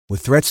With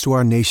threats to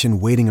our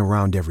nation waiting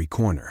around every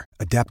corner,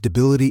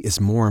 adaptability is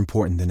more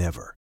important than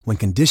ever. When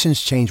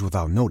conditions change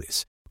without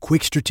notice,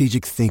 quick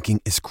strategic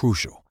thinking is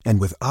crucial.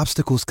 And with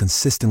obstacles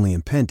consistently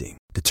impending,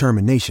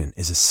 determination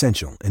is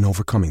essential in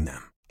overcoming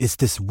them. It's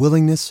this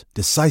willingness,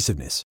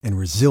 decisiveness, and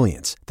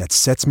resilience that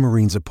sets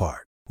Marines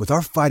apart. With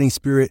our fighting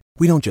spirit,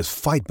 we don't just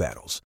fight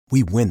battles,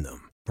 we win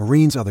them.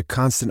 Marines are the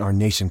constant our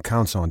nation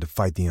counts on to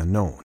fight the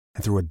unknown.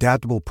 And through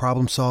adaptable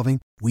problem solving,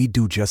 we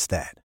do just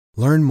that.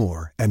 Learn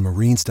more at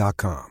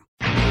marines.com.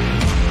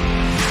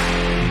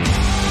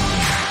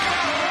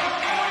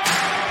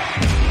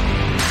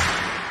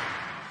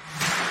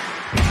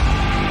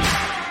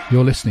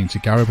 You're listening to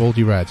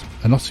Garibaldi Red,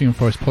 a Nottingham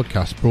Forest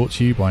podcast brought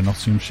to you by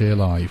Nottinghamshire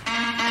Live.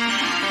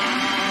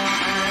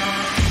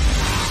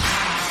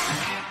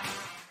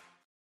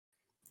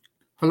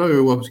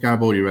 Hello, welcome to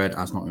Garibaldi Red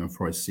as Nottingham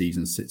Forest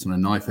season sits on a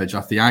knife edge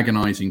after the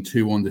agonising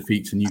 2-1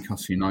 defeat to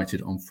Newcastle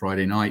United on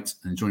Friday night.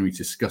 And joining me to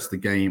discuss the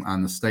game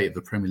and the state of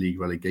the Premier League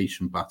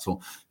relegation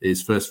battle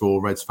is, first of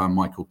all, Reds fan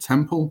Michael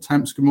Temple.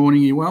 Temps, good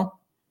morning, you well?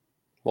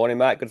 Morning,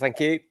 Matt. Good, thank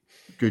you.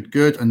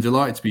 Good. And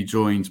delighted to be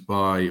joined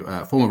by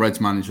former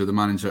Reds manager, the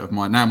manager of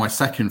my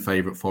second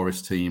favourite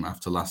Forest team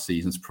after last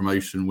season's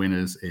promotion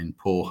winners in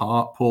Paul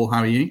Hart. Paul, how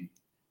are you?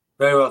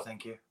 Very well,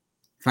 thank you.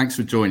 Thanks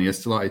for joining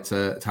us.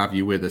 Delighted to have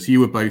you with us. You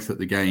were both at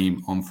the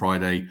game on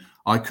Friday.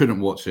 I couldn't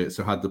watch it,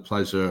 so had the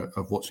pleasure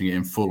of watching it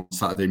in full on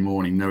Saturday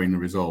morning, knowing the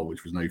result,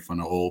 which was no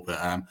fun at all, but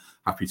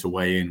happy to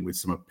weigh in with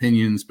some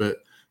opinions. But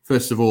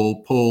first of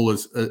all, Paul,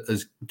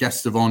 as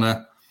guest of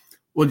honour,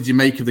 what did you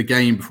make of the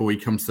game before we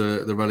come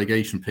to the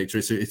relegation picture?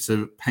 It's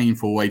a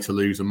painful way to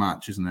lose a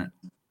match, isn't it?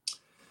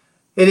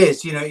 It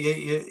is. You know,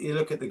 you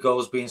look at the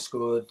goals being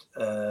scored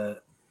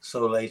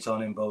so late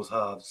on in both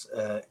halves.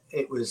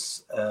 It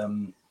was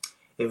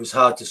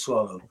hard to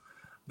swallow.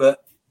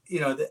 But, you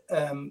know,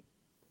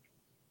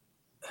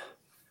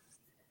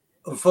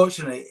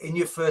 unfortunately, in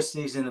your first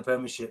season in the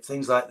Premiership,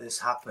 things like this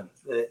happen.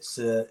 It's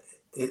a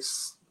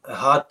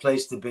hard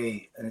place to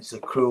be, and it's a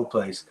cruel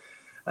place.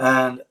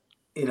 And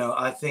you know,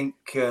 I think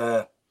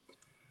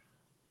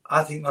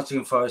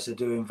Nottingham Forest are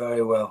doing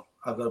very well.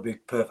 I've got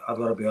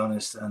to be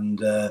honest. And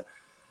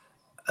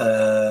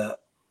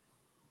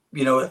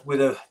you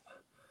know,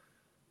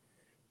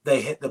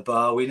 they hit the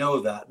bar. We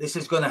know that this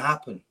is going to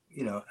happen.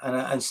 You know,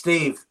 and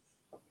Steve,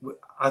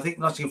 I think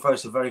Nottingham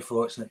Forest are very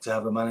fortunate to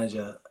have a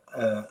manager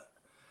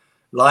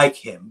like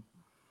him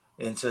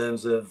in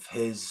terms of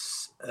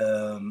his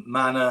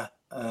manner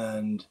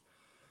and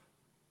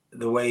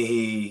the way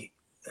he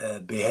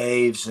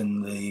behaves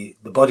and the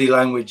body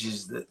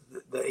languages that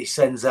he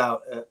sends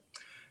out.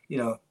 You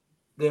know,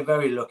 they're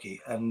very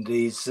lucky, and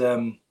he's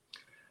him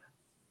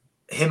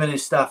and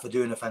his staff are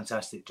doing a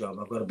fantastic job.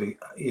 I've got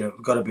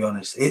to be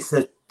honest. It's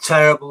a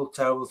terrible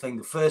thing.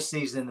 The first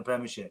season in the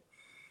Premiership,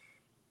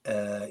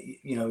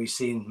 you know, we've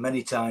seen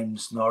many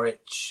times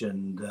Norwich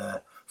and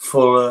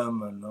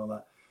Fulham and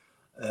all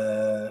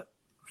that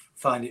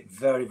find it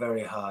very,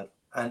 very hard.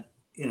 And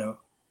you know,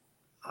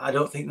 I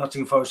don't think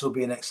Nottingham Forest will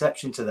be an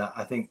exception to that.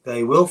 I think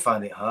they will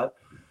find it hard,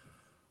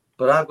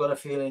 but I've got a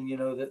feeling, you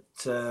know,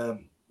 that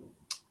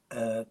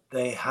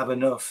they have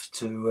enough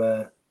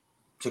to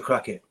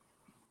crack it.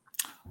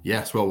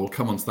 Yes, well, we'll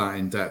come on to that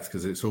in depth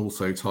because it's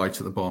also tied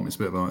to the bottom. It's a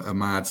bit of a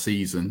mad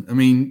season. I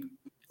mean,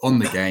 on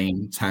the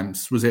game,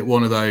 Temps, was it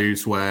one of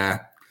those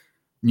where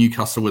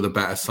Newcastle were the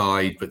better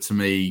side, but to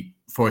me,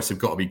 Forest have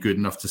got to be good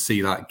enough to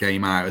see that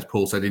game out? As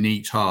Paul said, in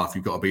each half,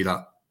 you've got to be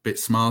that bit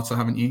smarter,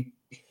 haven't you?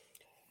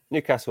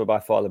 Newcastle were by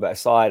far the better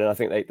side, and I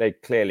think they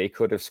clearly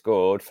could have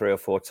scored 3 or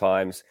 4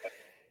 times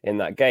in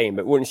that game.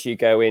 But once you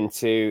go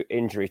into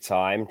injury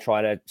time,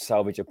 trying to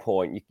salvage a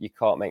point, you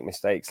can't make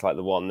mistakes like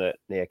the one that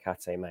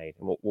Niakate made.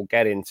 And we'll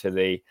get into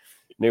the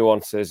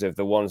nuances of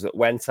the ones that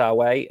went our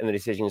way and the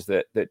decisions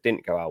that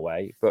didn't go our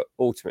way. But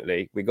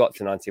ultimately, we got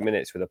to 90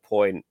 minutes with a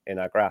point in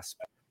our grasp.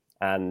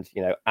 And,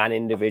 you know, an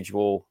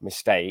individual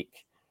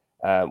mistake,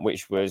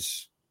 which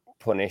was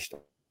punished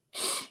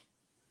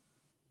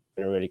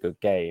in a really good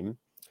game,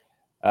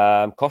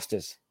 cost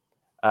us.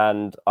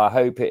 And I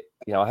hope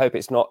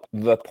it's not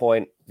the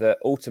point that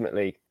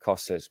ultimately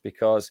costs us,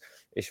 because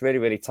it's really,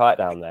 really tight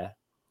down there.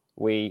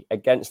 We,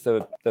 against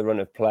the run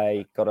of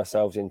play, got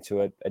ourselves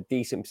into a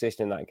decent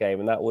position in that game,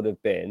 and that would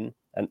have been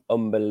an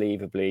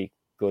unbelievably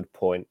good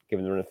point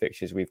given the run of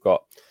fixtures we've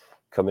got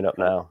coming up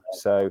now.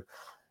 So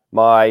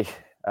my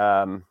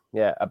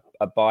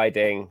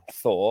abiding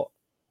thought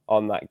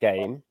on that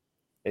game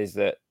is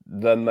that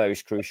the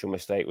most crucial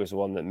mistake was the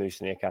one that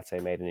Moussa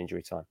Niakate made in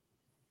injury time.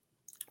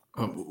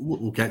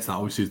 We'll get to that.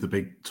 Obviously, is the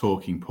big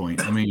talking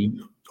point. I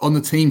mean, on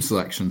the team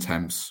selection,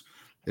 Temps,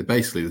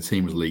 basically the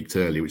team was leaked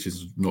early, which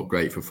is not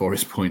great for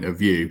Forest's point of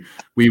view.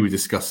 We were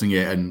discussing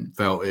it and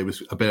felt it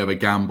was a bit of a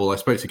gamble. I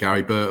spoke to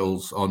Gary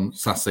Birtles on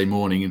Saturday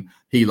morning, and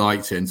he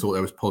liked it and thought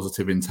there was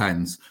positive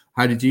intent.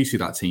 How did you see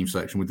that team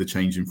selection with the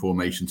change in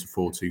formation to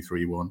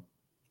 4-2-3-1?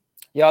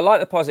 Yeah, I like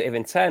the positive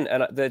intent.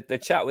 And the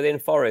chat within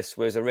Forest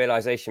was a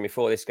realisation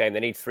before this game, they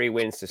need 3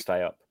 wins to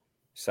stay up.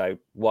 So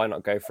why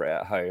not go for it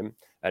at home?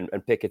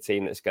 and pick a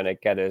team that's going to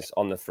get us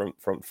on the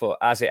front foot.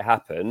 As it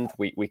happened,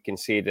 we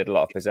conceded a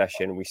lot of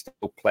possession. We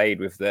still played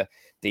with the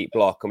deep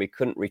block and we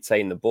couldn't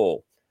retain the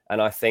ball.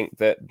 And I think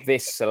that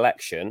this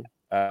selection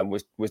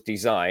was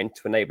designed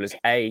to enable us,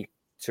 A,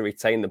 to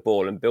retain the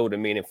ball and build a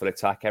meaningful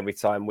attack every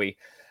time we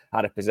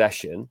had a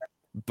possession.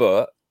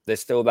 But there's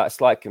still that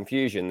slight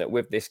confusion that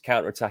with this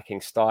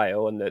counter-attacking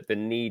style and the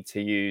need to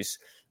use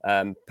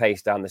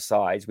pace down the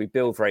sides, we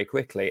build very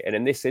quickly. And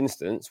in this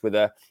instance, with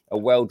a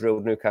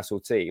well-drilled Newcastle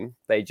team,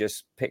 they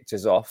just picked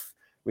us off,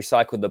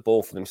 recycled the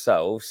ball for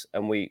themselves,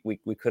 and we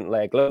couldn't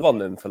lay a glove on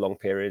them for long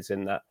periods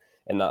in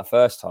that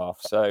first half.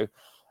 So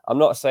I'm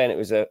not saying it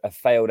was a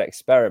failed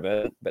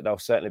experiment, but there'll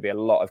certainly be a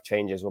lot of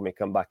changes when we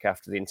come back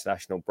after the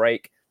international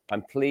break.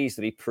 I'm pleased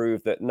that he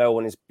proved that no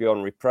one is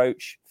beyond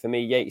reproach. For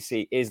me,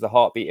 Yatesy is the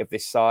heartbeat of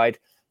this side.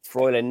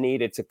 Freuler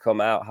needed to come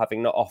out,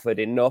 having not offered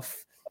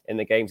enough in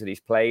the games that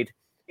he's played.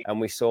 And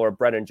we saw a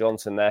Brennan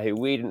Johnson there who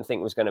we didn't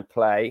think was going to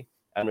play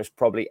and was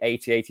probably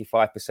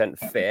 85%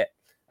 fit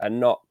and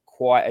not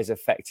quite as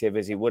effective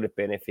as he would have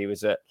been if he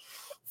was at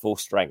full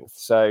strength.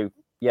 So,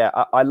 yeah,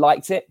 I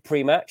liked it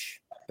pre-match,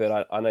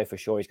 but I know for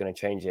sure he's going to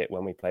change it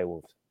when we play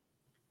Wolves.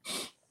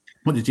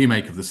 What did you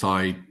make of the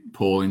side,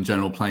 Paul, in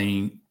general,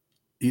 playing?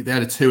 They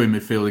had a 2 in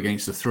midfield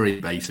against a 3,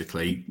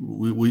 basically.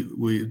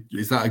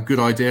 Is that a good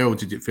idea, or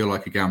did it feel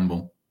like a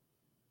gamble?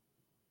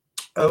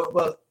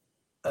 Well,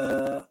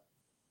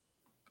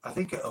 I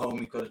think at home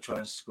you've got to try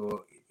and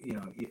score.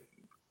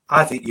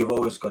 I think you've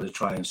always got to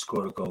try and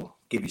score a goal,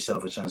 give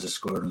yourself a chance of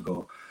scoring a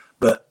goal.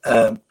 But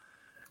I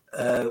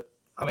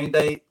mean,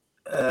 they,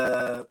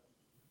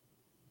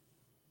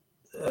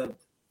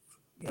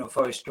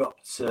 Forest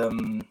dropped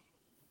one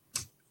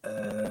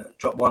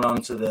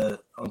onto their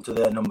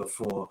number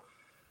 4.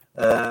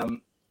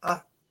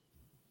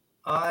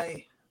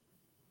 I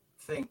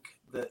think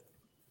that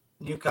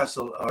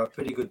Newcastle are a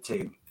pretty good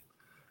team,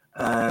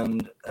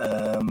 and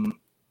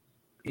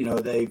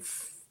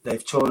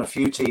they've torn a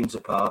few teams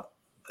apart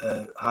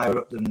higher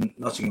up than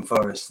Nottingham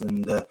Forest,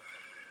 and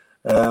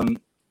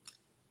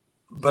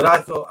but I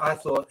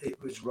thought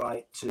it was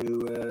right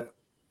to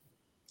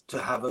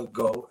have a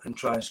go and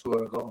try and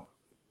score a goal.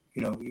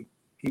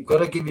 You've got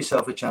to give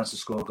yourself a chance to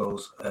score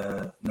goals,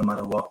 no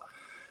matter what.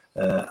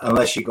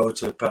 Unless you go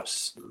to the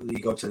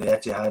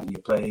Etihad and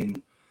you're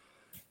playing,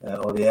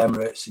 or the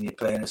Emirates, and you're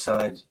playing a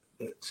side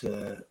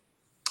that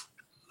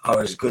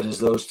are as good as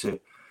those two.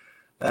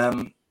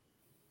 But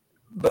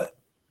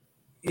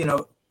they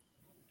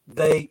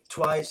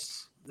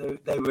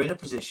were in a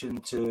position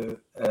to,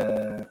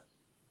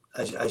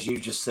 as you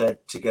just said,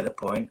 to get a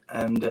point.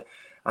 And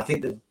I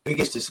think the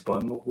biggest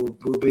disappointment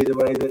will be the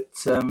way that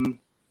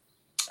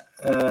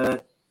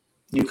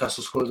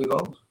Newcastle scored the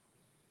goals.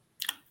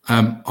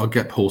 I'll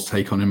get Paul's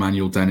take on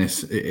Emmanuel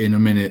Dennis in a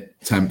minute,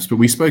 Temps. But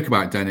we spoke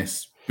about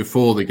Dennis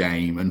before the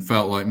game and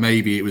felt like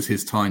maybe it was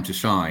his time to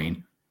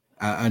shine.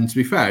 And to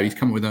be fair, he's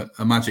come up with a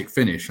magic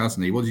finish,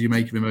 hasn't he? What did you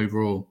make of him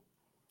overall?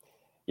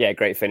 Yeah,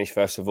 great finish,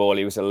 first of all.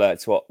 He was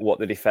alert to what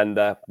the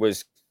defender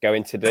was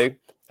going to do.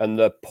 And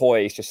the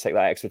poise, just take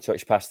that extra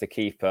touch past the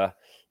keeper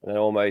and then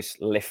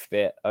almost lift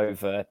it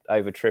over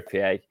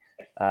Trippier,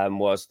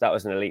 was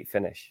an elite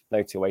finish.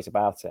 No two ways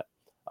about it.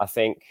 I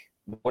think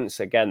once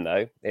again,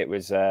 though, it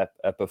was a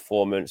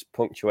performance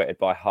punctuated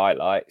by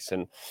highlights,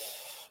 and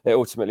it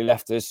ultimately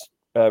left us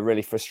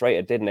really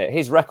frustrated, didn't it?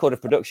 His record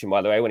of production,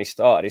 by the way, when he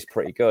started, is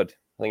pretty good.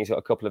 I think he's got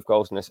a couple of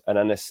goals and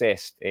an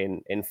assist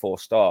in 4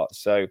 starts.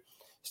 So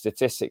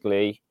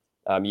statistically,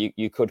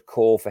 you could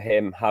call for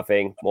him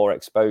having more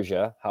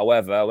exposure.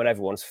 However, when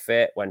everyone's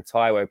fit, when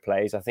Taiwo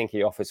plays, I think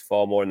he offers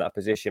far more in that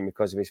position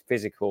because of his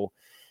physical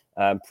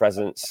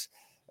presence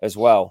as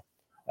well.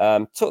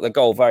 Took the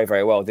goal very,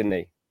 very well, didn't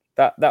he?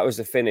 That was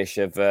the finish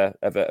of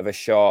a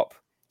sharp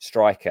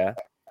striker,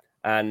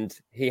 and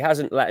he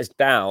hasn't let us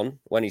down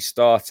when he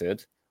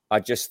started.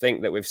 I just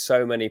think that with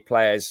so many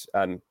players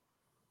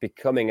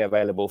becoming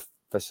available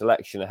for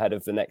selection ahead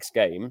of the next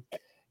game,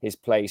 his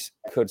place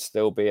could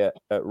still be at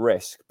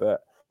risk.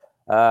 But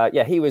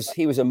he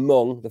was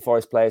among the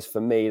Forest players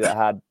for me that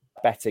had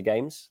better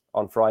games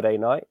on Friday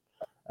night.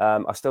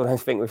 I still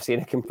don't think we've seen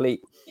a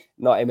complete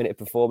 90-minute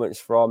performance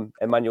from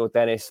Emmanuel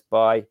Dennis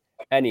by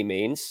any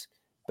means.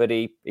 But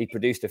he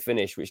produced a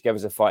finish which gave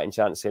us a fighting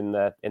chance in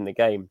the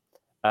game.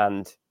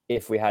 And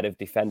if we had have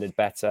defended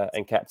better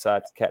and kept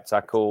our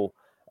cool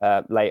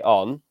late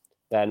on,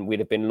 then we'd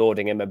have been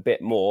lauding him a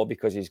bit more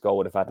because his goal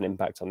would have had an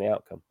impact on the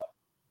outcome.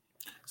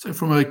 So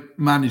from a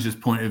manager's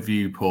point of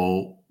view,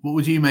 Paul, what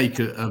would you make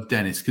of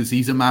Dennis? Because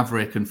he's a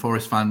maverick and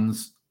Forest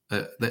fans,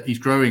 that he's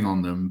growing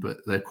on them, but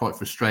they're quite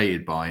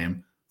frustrated by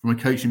him. From a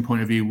coaching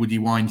point of view, would he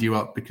wind you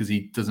up because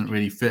he doesn't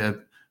really fit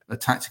a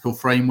tactical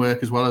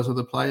framework as well as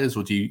other players,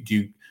 or do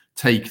you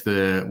take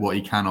what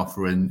he can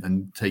offer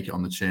and take it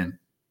on the chin?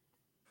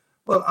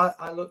 Well,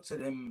 I looked at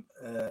him.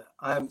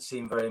 I haven't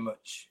seen very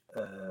much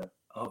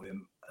of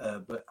him,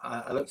 but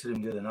I looked at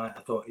him the other night.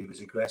 I thought he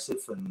was aggressive,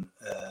 and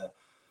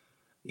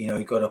he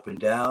got up and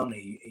down.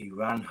 He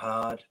ran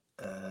hard.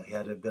 He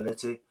had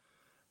ability.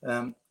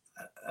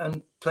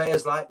 and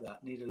players like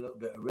that need a little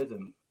bit of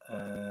rhythm,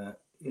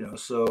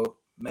 so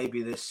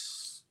maybe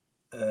this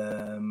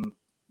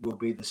will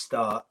be the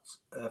start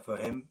for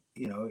him.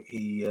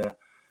 He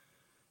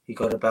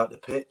got about the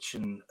pitch,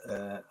 and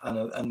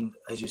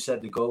as you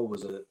said, the goal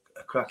was a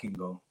cracking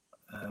goal.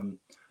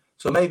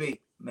 So maybe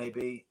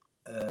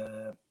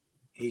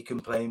he can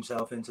play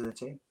himself into the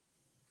team.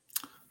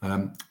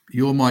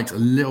 Your mic's a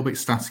little bit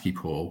staticky,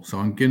 Paul, so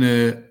I'm going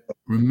to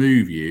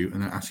remove you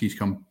and ask you to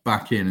come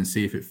back in and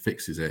see if it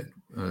fixes it.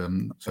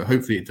 So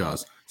hopefully it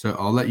does. So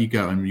I'll let you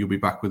go and you'll be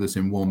back with us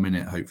in 1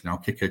 minute, hopefully. I'll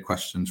kick a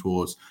question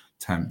towards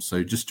Temp.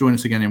 So just join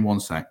us again in 1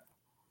 sec.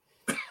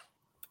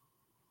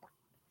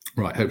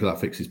 Right, hopefully that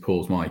fixes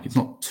Paul's mic. It's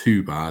not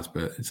too bad,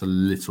 but it's a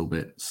little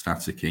bit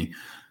staticky.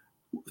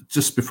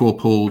 Just before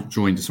Paul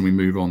joined us and we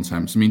move on,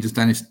 Temps, does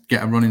Dennis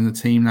get a run in the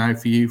team now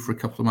for you for a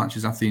couple of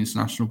matches after the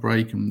international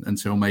break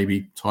until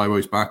maybe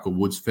Taiwo's back or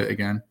Wood's fit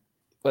again?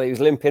 Well, he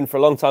was limping for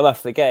a long time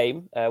after the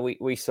game.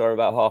 We saw him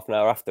about half an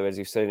hour afterwards.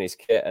 He was still in his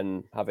kit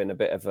and having a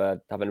bit of a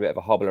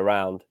hobble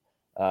around.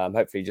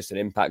 Hopefully, just an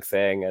impact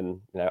thing. And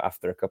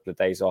after a couple of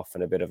days off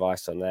and a bit of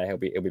ice on there, he'll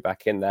be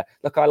back in there.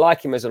 Look, I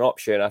like him as an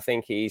option. I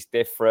think he's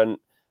different.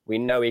 We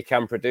know he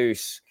can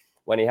produce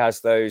when he has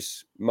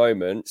those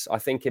moments. I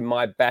think in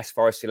my best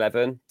Forest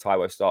 11,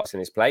 Taiwo starts in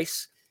his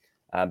place,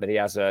 but he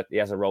has a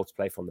role to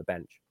play from the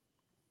bench.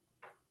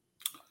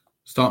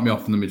 Start me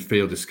off in the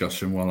midfield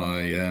discussion while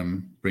I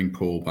bring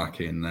Paul back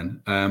in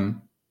then.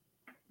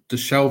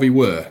 Does Shelvey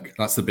work?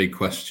 That's the big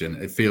question.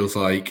 It feels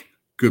like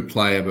good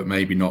player, but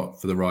maybe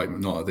not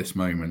at this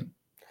moment.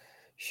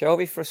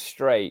 Shelvey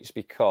frustrates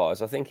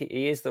because I think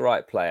he is the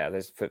right player.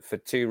 There's for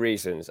two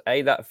reasons.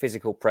 A, that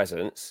physical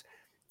presence.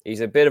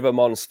 He's a bit of a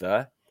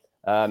monster.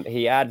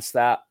 He adds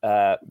that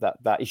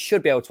he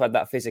should be able to add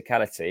that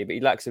physicality, but he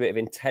lacks a bit of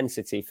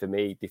intensity for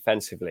me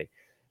defensively.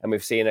 And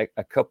we've seen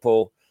a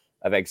couple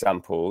of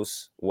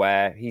examples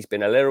where he's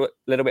been a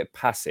little bit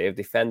passive,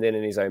 defending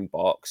in his own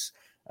box,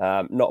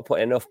 not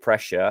putting enough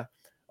pressure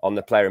on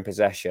the player in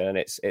possession, and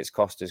it's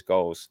cost us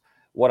goals.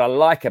 What I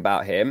like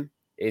about him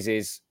is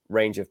his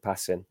range of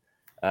passing.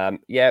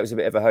 It was a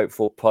bit of a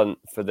hopeful punt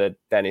for the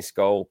Dennis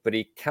goal, but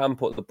he can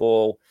put the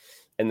ball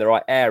in the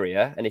right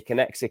area and he can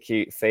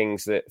execute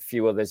things that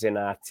few others in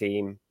our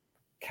team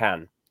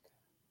can.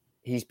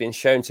 He's been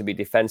shown to be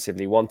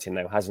defensively wanting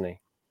though, hasn't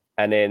he?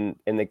 And in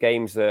the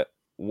games that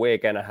we're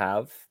going to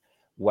have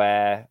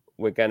where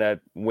we're going to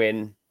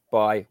win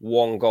by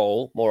 1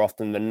 goal more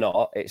often than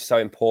not, it's so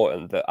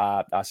important that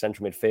our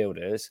central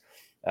midfielders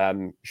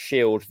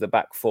shield the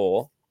back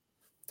four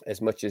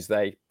as much as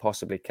they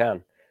possibly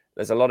can.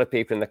 There's a lot of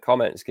people in the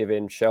comments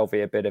giving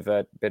Shelvey a bit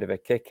of a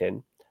kick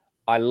in.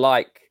 I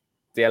like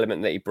the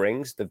element that he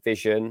brings, the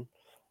vision,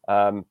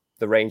 the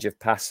range of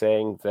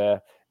passing,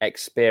 the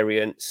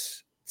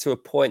experience, to a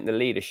point, the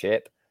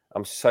leadership.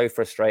 I'm so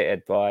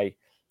frustrated by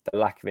the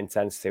lack of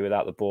intensity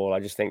without the ball. I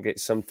just think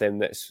it's something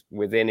that's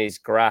within his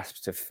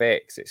grasp to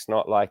fix. It's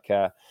not like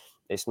a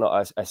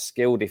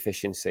skill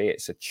deficiency.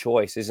 It's a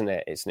choice, isn't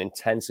it? It's an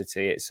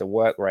intensity. It's a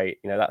work rate.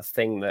 that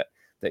thing that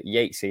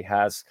Yatesy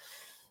has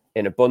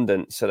in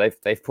abundance. So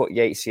they've put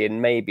Yatesy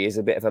in maybe as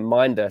a bit of a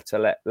minder to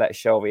let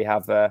Shelvey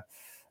have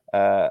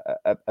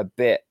a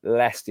bit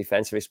less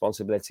defensive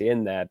responsibility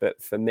in there.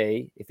 But for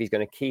me, if he's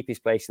going to keep his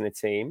place in the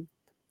team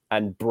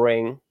and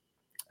bring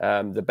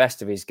the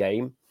best of his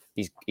game,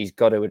 he's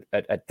got to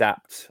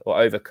adapt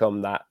or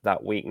overcome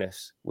that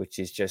weakness, which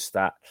is just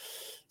that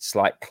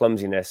slight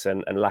clumsiness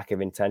and lack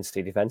of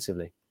intensity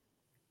defensively.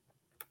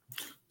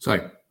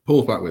 So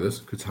Paul's back with us.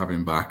 Good to have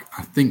him back.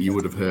 I think you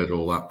would have heard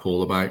all that,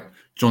 Paul, about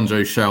John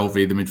Joe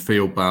Shelvey, the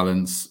midfield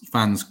balance,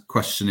 fans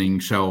questioning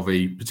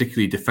Shelvey,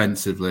 particularly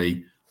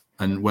defensively,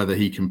 and whether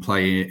he can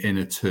play in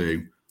a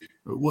 2.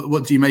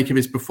 What do you make of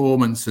his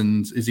performance,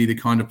 and is he the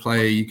kind of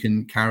player you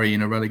can carry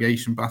in a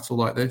relegation battle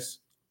like this?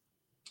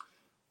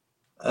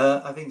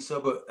 I think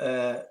so, but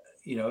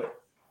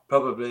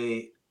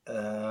probably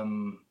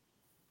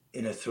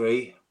in a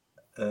 3,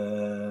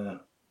 1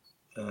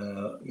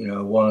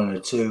 and a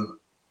 2.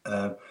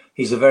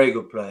 He's a very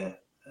good player,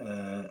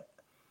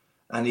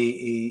 and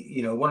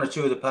he 1 or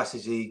 2 of the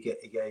passes he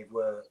gave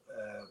were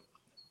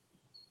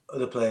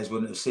other players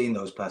wouldn't have seen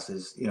those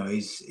passes.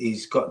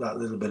 He's got that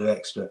little bit of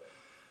extra,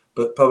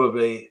 but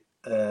probably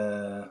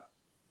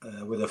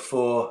with a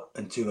 4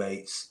 and 2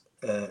 8s,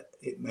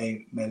 it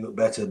may look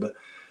better. But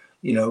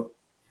you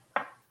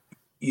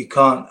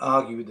can't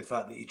argue with the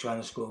fact that you're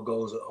trying to score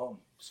goals at home.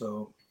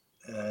 So,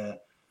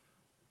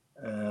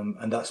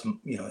 and that's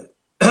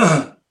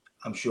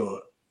I'm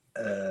sure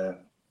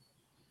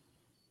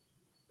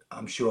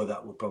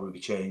that will probably be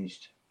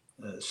changed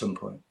at some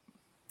point.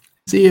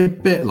 Is he a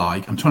bit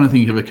like, I'm trying to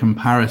think of a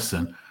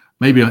comparison,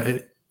 maybe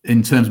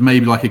in terms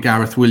maybe like a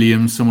Gareth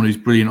Williams, someone who's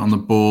brilliant on the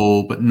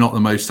ball but not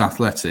the most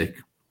athletic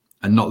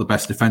and not the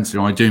best defensive.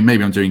 I'm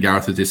doing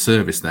Gareth a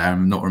disservice there.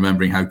 I'm not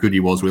remembering how good he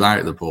was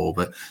without the ball,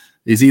 but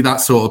is he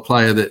that sort of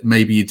player that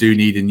maybe you do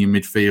need in your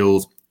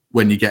midfield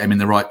when you get him in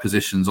the right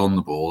positions on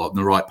the ball, on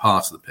the right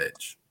parts of the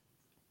pitch?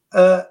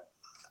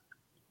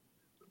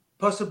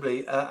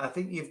 Possibly. I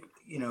think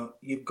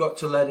you've got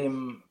to let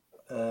him.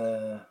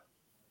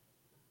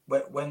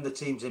 When the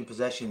team's in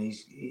possession,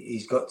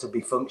 he's got to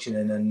be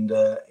functioning, and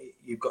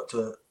you've got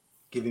to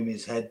give him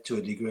his head to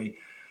a degree.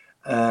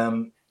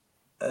 But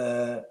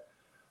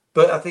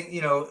I think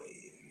you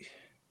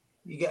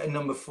get a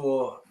number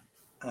 4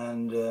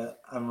 and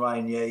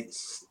Ryan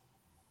Yates.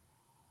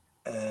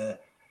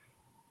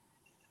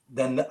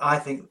 Then I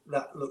think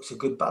that looks a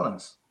good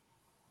balance.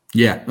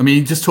 Yeah, I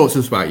mean, just talk to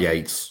us about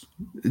Yates.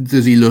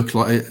 Does he look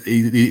like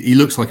he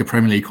looks like a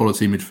Premier League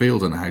quality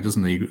midfielder now,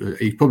 doesn't he?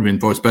 He's probably been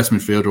Forest's best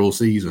midfielder all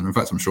season. In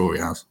fact, I'm sure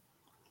he has.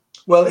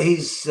 Well, he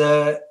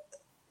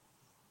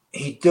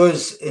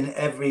does in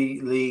every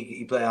league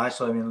he plays. I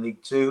saw him in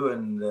League 2,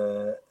 and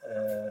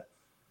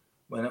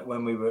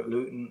when we were at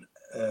Luton,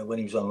 when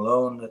he was on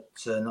loan at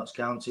Notts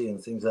County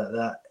and things like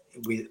that.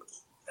 We've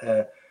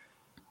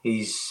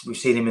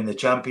seen him in the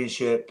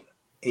Championship.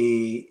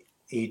 He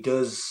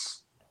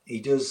does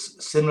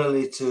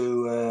similarly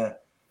to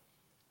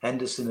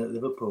Henderson at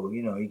Liverpool.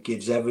 He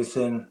gives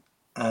everything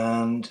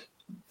and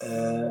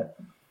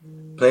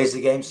plays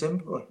the game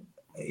simply.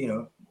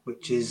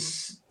 Which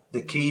is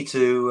the key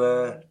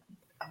to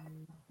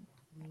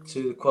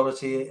the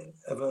quality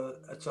of a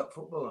top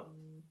footballer.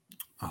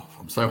 Oh,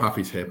 I'm so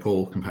happy to hear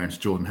Paul comparing to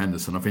Jordan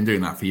Henderson. I've been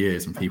doing that for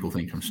years, and people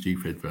think I'm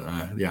stupid, but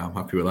yeah, I'm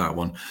happy with that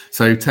one.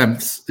 So,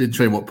 Temps,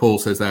 interesting what Paul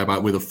says there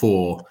about with a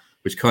 4,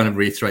 which kind of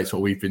reiterates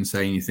what we've been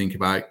saying. You think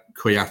about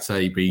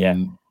Kouyaté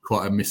being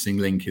quite a missing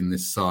link in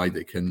this side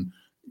that can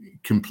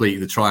complete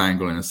the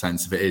triangle in a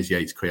sense. If it is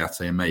Yates,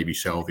 Kouyaté, and maybe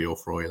Shelvey or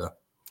Freuler.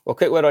 Well,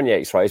 quick word on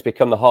Yates, right? He's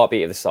become the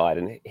heartbeat of the side,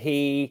 and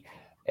he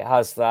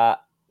has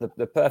that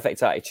the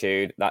perfect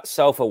attitude, that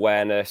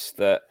self-awareness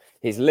that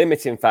his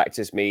limiting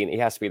factors mean he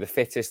has to be the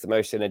fittest, the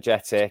most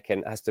energetic,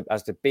 and has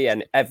to be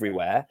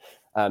everywhere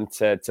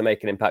to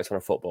make an impact on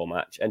a football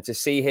match. And to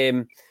see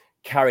him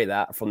carry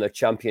that from the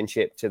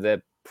Championship to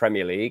the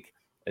Premier League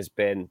has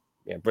been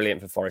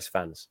brilliant for Forest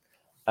fans.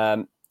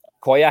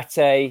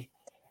 Kouyaté,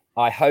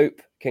 I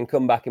hope, can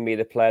come back and be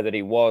the player that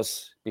he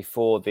was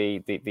before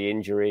the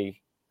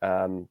injury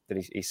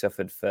that he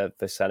suffered for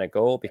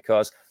Senegal,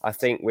 because I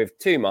think with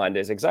two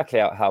minders, exactly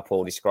how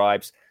Paul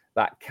describes,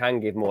 that can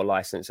give more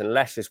license and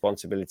less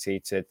responsibility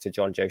to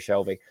John Joe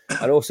Shelvey.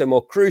 And also,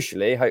 more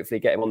crucially, hopefully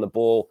get him on the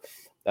ball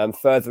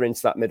further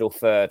into that middle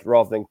third,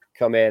 rather than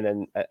come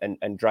in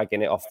and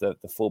dragging it off the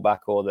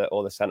fullback or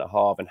the centre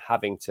half and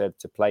having to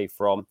play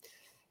from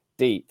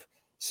deep.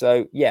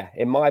 So yeah,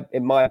 in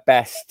my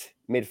best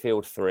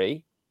midfield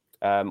 3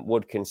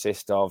 would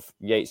consist of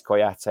Yates,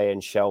 Kouyaté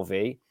and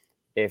Shelvey,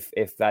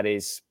 if that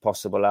is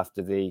possible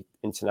after the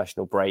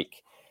international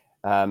break.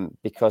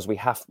 Because we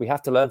have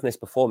to learn from this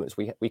performance.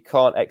 We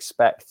can't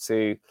expect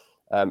to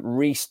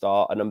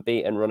restart an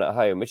unbeaten run at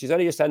home, which has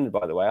only just ended,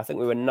 by the way. I think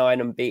we were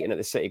 9 unbeaten at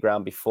the City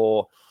Ground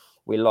before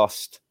we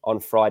lost on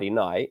Friday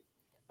night.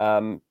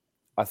 I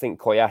think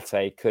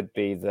Kouyaté could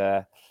be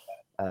the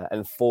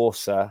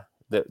enforcer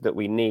that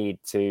we need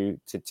to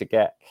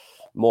get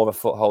more of a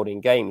foothold in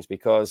games,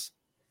 because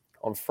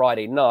on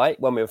Friday night,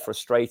 when we were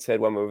frustrated,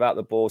 when we were without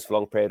the balls for a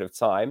long period of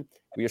time,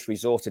 we just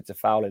resorted to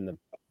fouling them.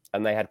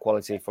 And they had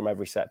quality from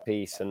every set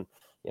piece, and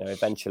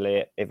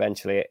eventually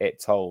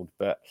it told.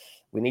 But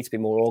we need to be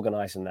more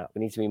organised than that. We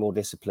need to be more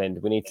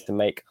disciplined. We need to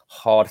make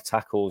hard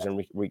tackles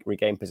and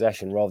regain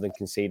possession rather than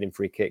conceding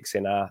free kicks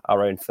in our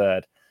own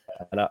third.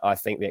 And I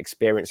think the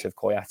experience of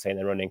Kouyaté in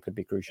the running could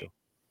be crucial.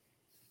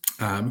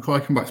 Before I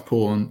come back to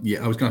Paul,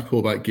 I was going to Paul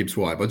about Gibbs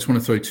White, but I just want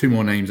to throw 2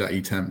 more names at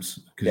you, Temps,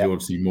 because you're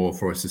obviously more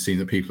for us to see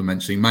that people are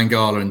mentioning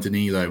Mangala and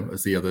Danilo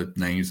as the other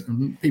names.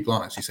 And people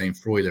aren't actually saying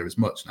Freuler as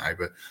much now,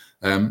 but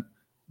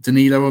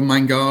Danilo and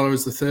Mangala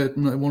as the third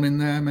one in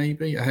there,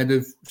 maybe ahead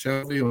of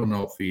Shelvey, or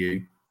not for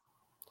you?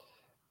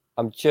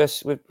 I'm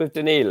just with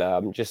Danilo.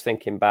 I'm just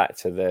thinking back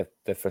to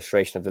the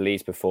frustration of the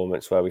Leeds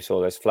performance, where we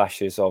saw those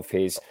flashes of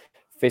his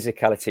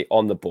physicality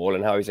on the ball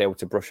and how he was able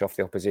to brush off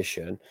the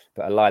opposition,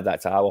 but allied that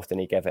to how often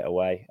he gave it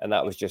away, and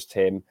that was just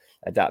him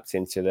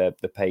adapting to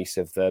the pace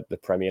of the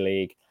Premier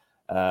League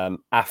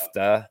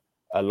after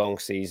a long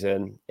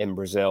season in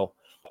Brazil.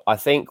 I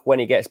think when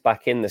he gets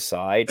back in the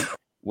side,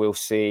 we'll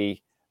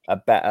see a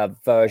better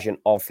version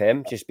of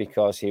him, just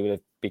because he would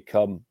have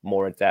become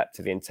more adept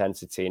to the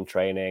intensity in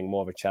training,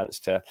 more of a chance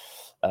to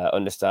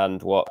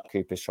understand what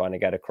Cooper's trying to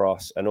get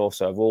across. And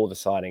also, of all the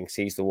signings,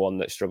 he's the one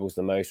that struggles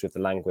the most with the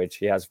language.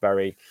 He has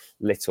very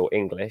little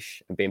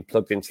English, and being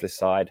plugged into the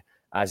side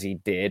as he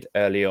did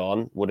early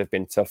on would have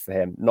been tough for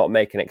him. Not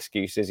making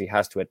excuses, he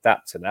has to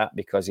adapt to that,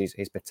 because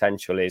his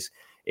potential is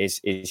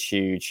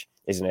huge,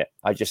 isn't it?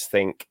 I just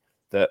think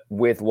that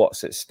with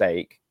what's at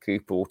stake,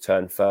 Cooper will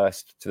turn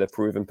first to the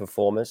proven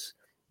performers.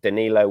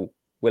 Danilo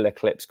will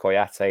eclipse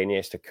Kouyaté in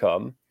years to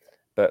come,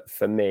 but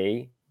for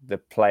me, the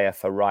player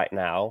for right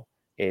now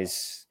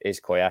is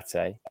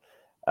Kouyaté.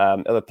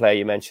 Other player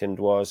you mentioned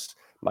was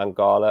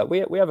Mangala.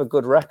 We have a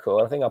good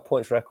record. I think our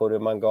points record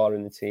with Mangala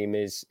in the team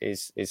is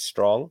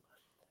strong.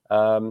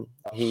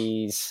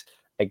 He's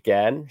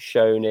again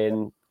shown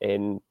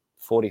in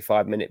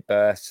 45-minute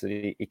bursts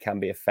that he can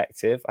be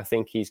effective. I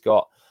think he's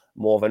got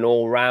more of an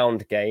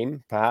all-round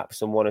game,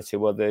 perhaps, and one or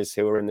two others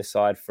who are in the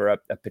side for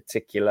a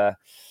particular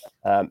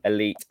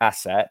elite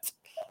asset.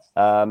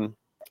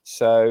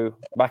 So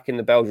back in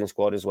the Belgian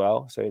squad as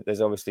well. So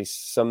there's obviously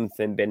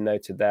something been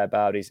noted there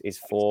about his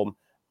form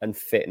and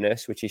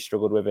fitness, which he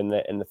struggled with in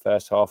the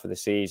first half of the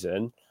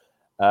season.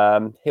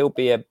 He'll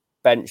be a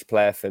bench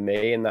player for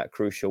me in that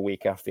crucial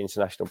week after the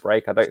international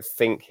break. I don't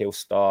think he'll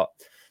start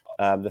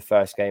the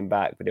first game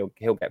back, but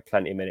he'll get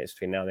plenty of minutes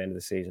between now and the end of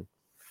the season.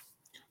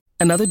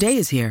 Another day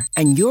is here,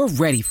 and you're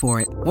ready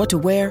for it. What to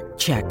wear?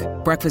 Check.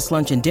 Breakfast,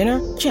 lunch, and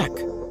dinner? Check.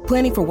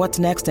 Planning for what's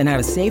next and how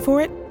to save for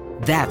it?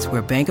 That's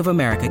where Bank of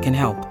America can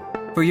help.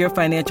 For your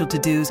financial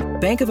to-dos,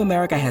 Bank of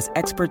America has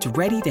experts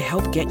ready to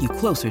help get you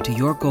closer to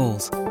your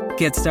goals.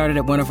 Get started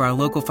at one of our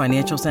local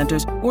financial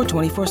centers or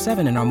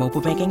 24/7 in our mobile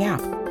banking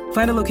app.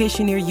 Find a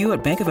location near you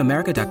at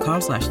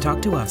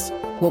bankofamerica.com/talktous.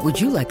 What would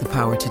you like the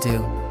power to do?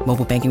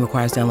 Mobile banking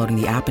requires downloading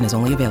the app and is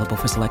only available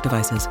for select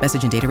devices.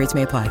 Message and data rates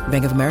may apply.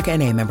 Bank of America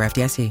N.A., member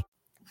FDIC.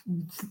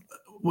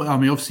 Well, I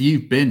mean, obviously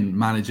you've been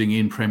managing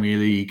in Premier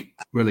League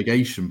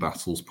relegation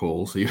battles,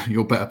 Paul, so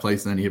you're better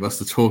placed than any of us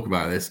to talk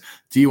about this.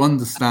 Do you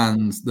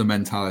understand the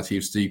mentality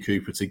of Steve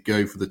Cooper to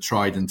go for the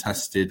tried and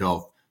tested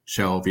of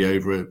Shelvey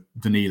over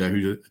Danilo,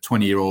 who's a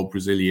 20-year-old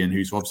Brazilian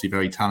who's obviously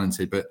very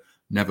talented but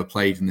never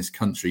played in this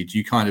country? Do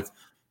you kind of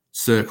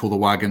circle the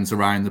wagons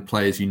around the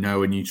players you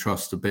know and you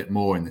trust a bit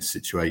more in this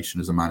situation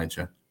as a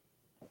manager?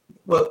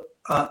 Well,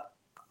 I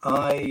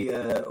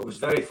was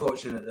very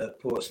fortunate at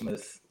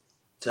Portsmouth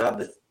to have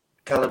the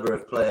caliber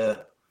of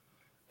player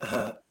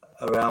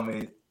around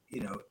me,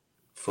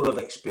 full of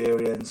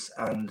experience.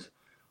 And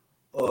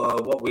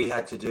what we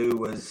had to do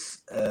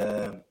was,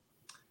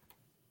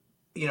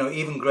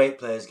 even great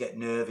players get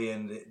nervy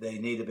and they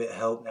need a bit of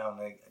help now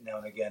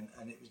and again.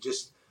 And it was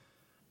just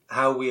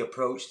how we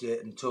approached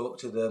it and talked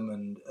to them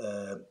and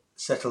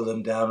settled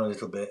them down a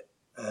little bit.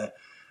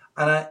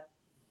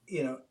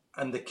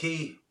 And the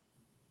key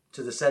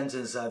to the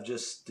sentence I've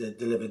just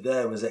delivered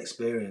there was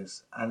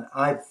experience. And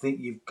I think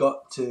you've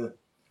got to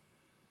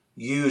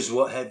use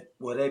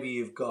whatever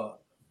you've got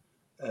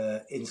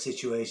in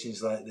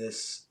situations like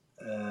this.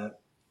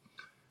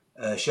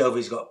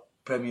 Shelvey's got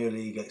Premier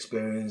League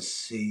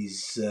experience.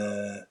 He's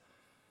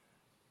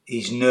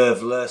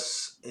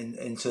nerveless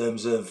in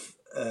terms of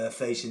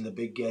facing the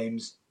big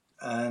games,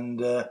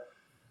 and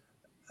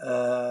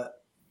I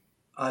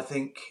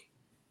think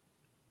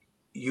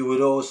you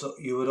would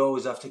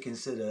always have to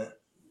consider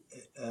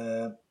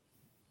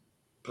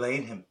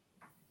playing him,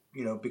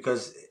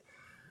 because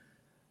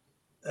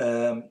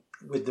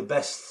with the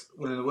best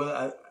will in the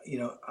world,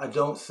 I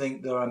don't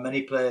think there are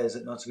many players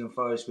at Nottingham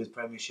Forest with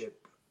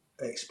Premiership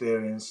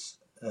experience.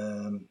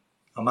 I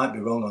might be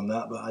wrong on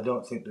that, but I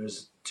don't think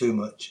there's too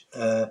much.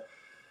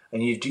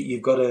 And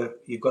you've got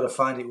to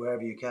find it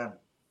wherever you can.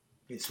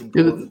 It's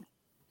important.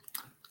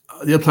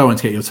 The other player I want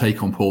to get your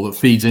take on, Paul, that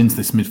feeds into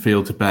this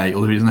midfield debate,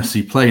 although he doesn't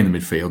necessarily play in the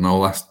midfield, and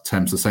I'll ask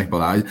Thames to say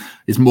about that,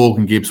 is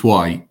Morgan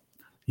Gibbs-White.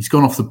 He's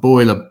gone off the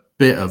boil a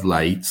bit of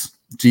late.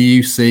 Do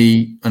you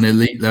see an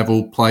elite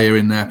level player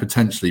in there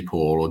potentially,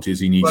 Paul, or does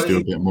he need to do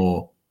a bit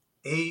more?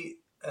 He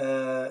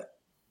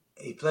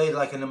played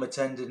like a number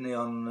 10, didn't he,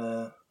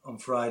 on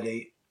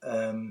Friday?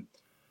 I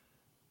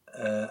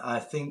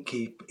think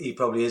he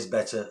probably is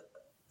better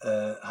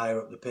higher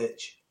up the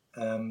pitch.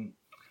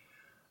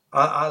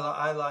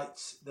 I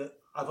liked that.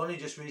 I've only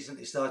just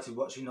recently started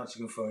watching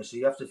Nottingham Forest, so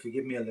you have to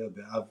forgive me a little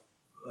bit.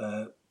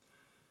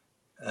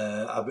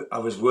 I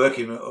was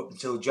working up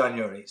until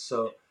January,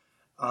 so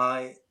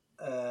I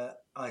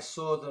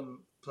saw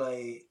them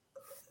play.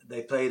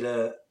 They played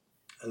a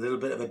little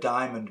bit of a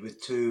diamond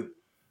with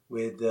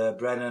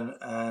Brennan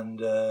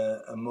and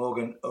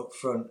Morgan up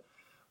front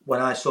when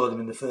I saw them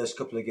in the first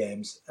couple of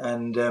games,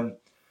 and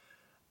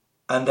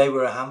they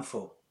were a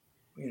handful,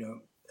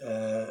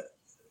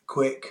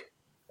 quick.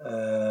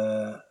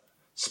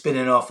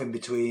 Spinning off in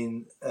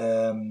between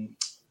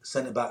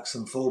centre backs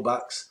and full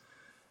backs,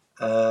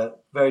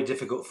 very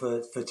difficult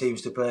for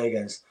teams to play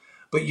against.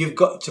 But you've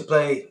got to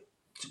play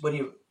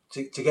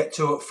to get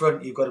two up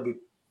front. You've got to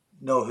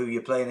know who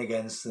you're playing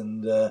against,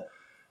 and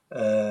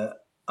I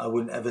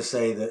wouldn't ever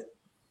say that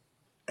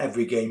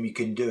every game you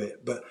can do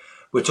it. But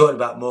we're talking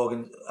about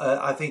Morgan.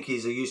 I think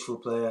he's a useful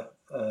player.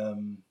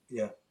 The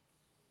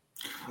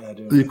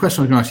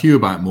question I was going to ask you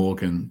about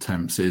Morgan,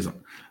 Temps, is a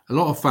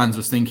lot of fans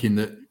are thinking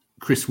that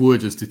Chris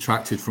Wood has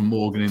detracted from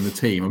Morgan in the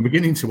team. I'm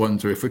beginning to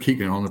wonder, if we keep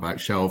going on about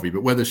Shelvey,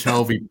 but whether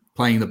Shelvey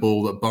playing the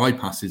ball that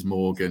bypasses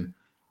Morgan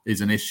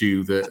is an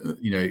issue that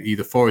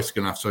either Forest's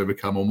going to have to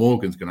overcome or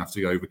Morgan's going to have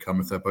to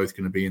overcome if they're both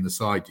going to be in the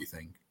side, do you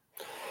think?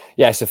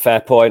 Yeah, it's a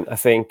fair point. I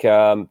think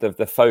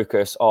the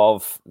focus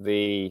of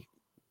the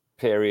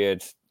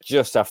period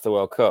just after the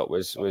World Cup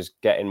was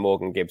getting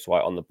Morgan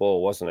Gibbs-White on the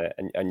ball, wasn't it?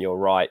 And you're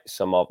right,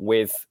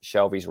 with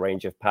Shelvey's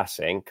range of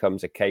passing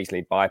comes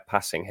occasionally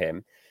bypassing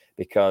him,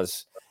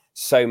 because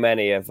so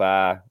many of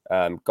our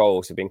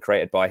goals have been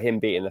created by him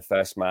beating the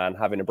first man,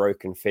 having a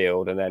broken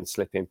field, and then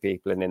slipping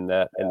people in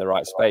the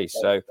right space.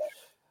 So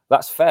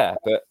that's fair.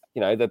 But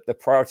the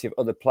priority of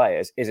other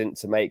players isn't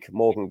to make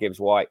Morgan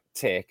Gibbs-White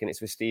tick, and it's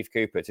for Steve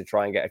Cooper to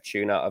try and get a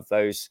tune out of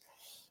those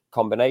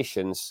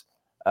combinations.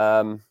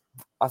 I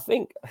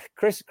think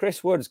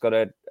Chris Wood's got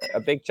a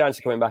big chance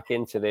of coming back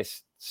into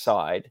this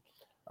side.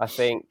 I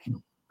think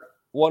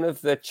one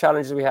of the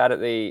challenges we had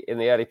in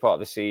the early part of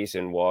the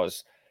season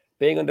was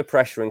being under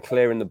pressure and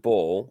clearing the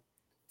ball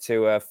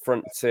to a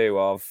front two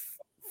of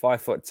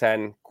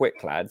 5'10"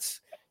 quick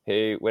lads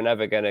who were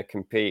never going to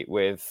compete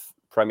with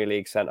Premier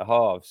League centre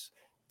halves.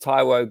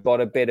 Taiwo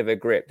got a bit of a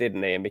grip,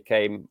 didn't he, and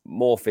became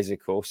more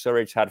physical.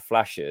 Surridge had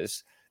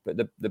flashes, but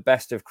the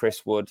best of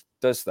Chris Wood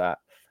does that.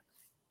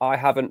 I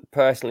haven't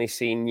personally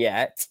seen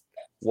yet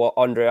what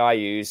Andre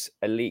Ayew's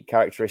elite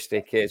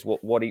characteristic is,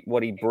 what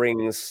he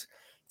brings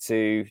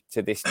to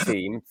this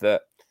team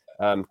that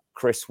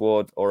Chris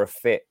Wood or a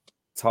fit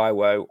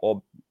Taiwo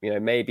or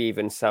maybe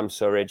even Sam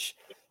Surridge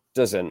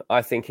doesn't.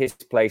 I think his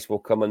place will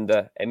come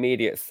under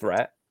immediate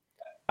threat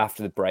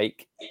after the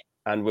break,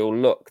 and we'll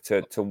look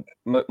to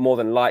more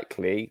than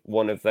likely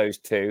one of those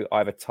two,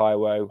 either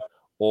Taiwo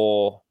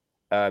or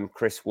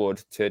Chris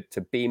Wood, to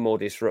be more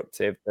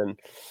disruptive than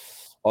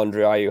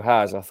Andre Ayew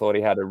has. I thought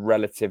he had a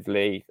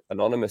relatively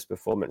anonymous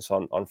performance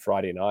on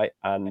Friday night,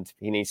 and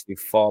he needs to do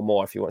far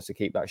more if he wants to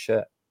keep that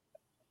shirt.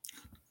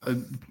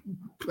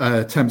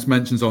 Temps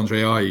mentions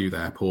Andre Ayew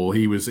there, Paul.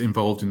 He was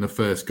involved in the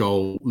first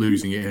goal,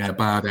 losing it in a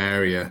bad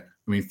area.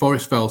 I mean,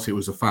 Forest felt it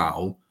was a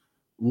foul.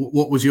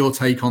 What was your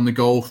take on the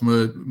goal from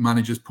a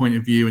manager's point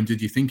of view, and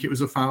did you think it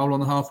was a foul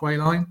on the halfway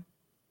line?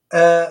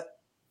 I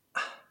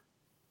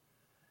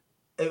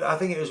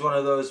think it was one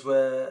of those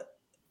where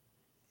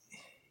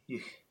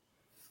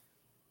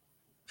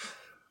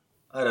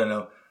I don't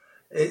know.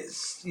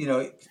 It's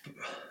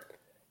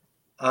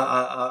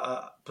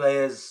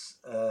players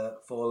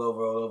fall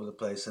over all over the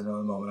place at the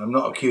moment. I'm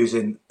not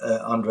accusing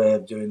Andre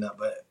of doing that,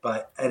 but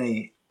by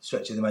any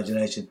stretch of the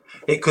imagination,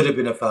 it could have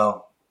been a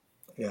foul.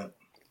 Yeah.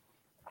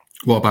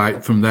 What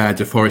about from there?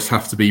 Do Forest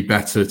have to be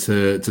better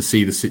to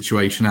see the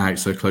situation out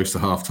so close to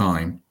half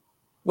time?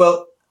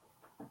 Well,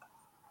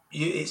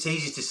 it's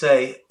easy to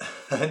say,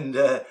 and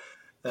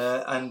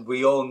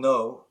we all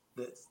know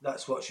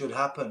that's what should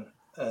happen.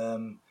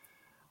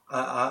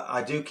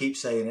 I do keep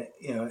saying it.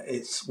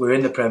 We're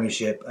in the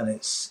Premiership, and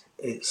it's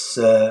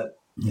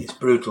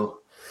brutal.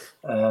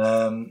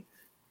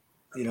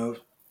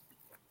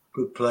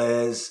 Good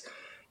players.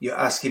 You're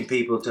asking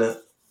people to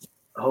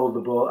hold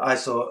the ball. I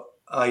saw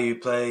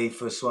Ayew play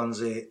for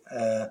Swansea,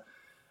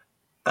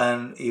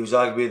 and he was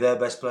arguably their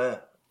best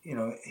player.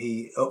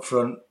 He up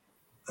front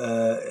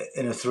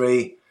in a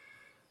three,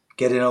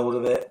 getting hold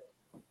of it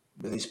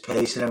with his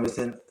pace and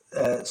everything.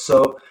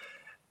 So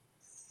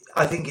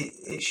I think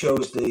it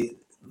shows the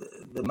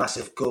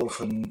massive gulf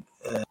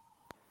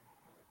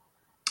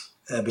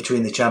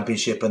between the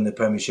Championship and the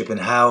Premiership,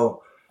 and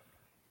how,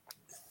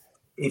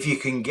 if you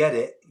can get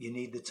it, you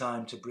need the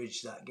time to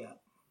bridge that gap.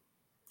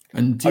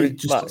 And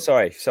Mark,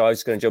 sorry, so I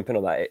was going to jump in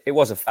on that. It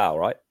was a foul,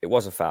 right? It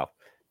was a foul,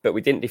 but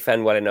we didn't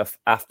defend well enough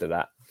after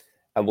that.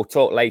 And we'll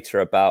talk later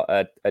about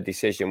a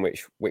decision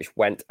which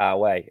went our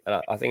way.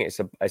 And I think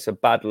it's a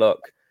bad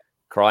look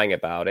crying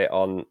about it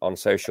on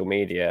social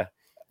media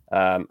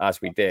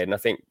as we did. And I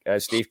think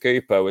Steve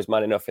Cooper was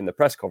man enough in the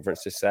press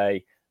conference to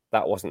say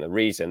that wasn't the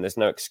reason. There's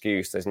no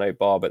excuse. There's no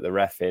barb at the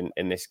ref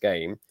in this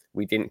game.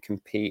 We didn't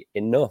compete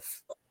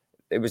enough.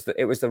 It was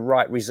the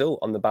right result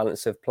on the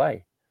balance of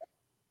play.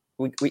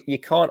 You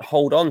can't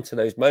hold on to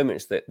those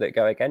moments that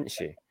go against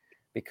you,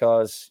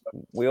 because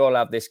we all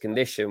have this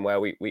condition where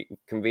we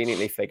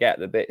conveniently forget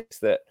the bits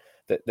that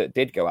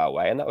did go our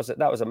way. And that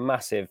was a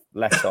massive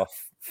let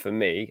off for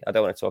me. I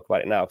don't want to talk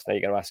about it now because now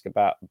you're going to ask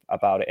about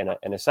it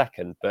in a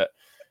second. But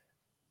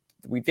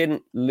we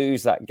didn't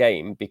lose that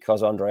game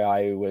because Andre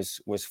Ayew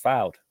was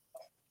fouled.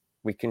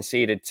 We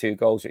conceded 2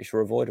 goals which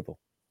were avoidable.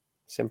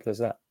 Simple as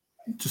that.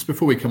 Just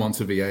before we come on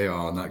to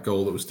VAR and that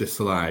goal that was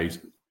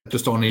disallowed,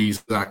 just on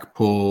Isak,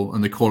 Paul,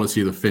 and the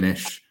quality of the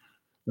finish.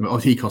 I mean,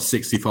 he cost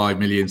 65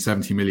 million,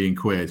 70 million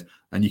quid,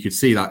 and you could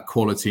see that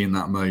quality in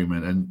that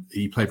moment. And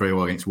he played very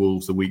well against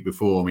Wolves the week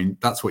before. I mean,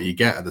 that's what you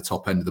get at the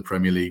top end of the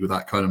Premier League with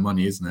that kind of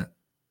money, isn't it?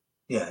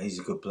 Yeah, he's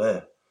a good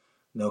player,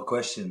 no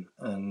question.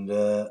 And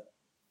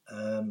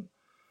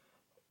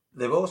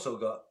they've also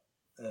got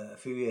a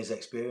few years'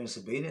 experience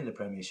of being in the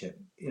Premiership.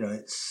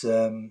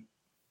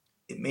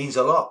 It means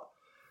a lot,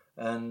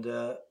 and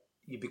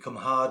you become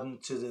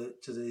hardened to the.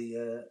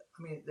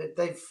 I mean,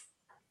 they've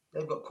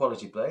got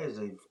quality players.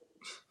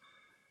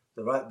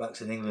 The right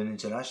back's an England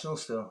international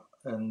still,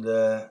 and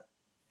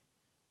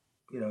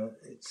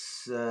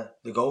it's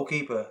the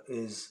goalkeeper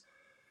is.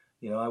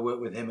 I work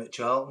with him at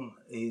Charlton.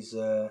 He's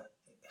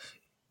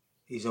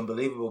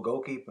unbelievable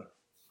goalkeeper.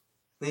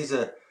 These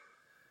are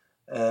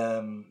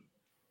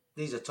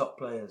top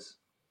players.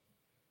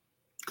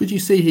 Could you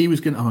see he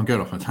was going to... I'm going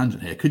off on a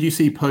tangent here. Could you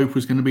see Pope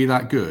was going to be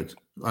that good,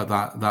 like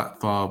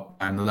that far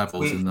down the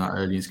levels in that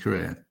early in his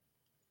career?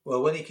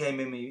 Well, when he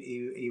came in,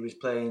 he was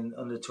playing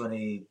under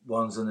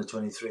 21s, under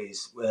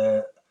 23s,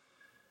 where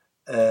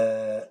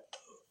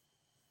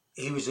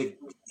he was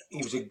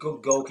a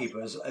good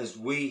goalkeeper, as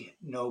we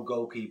know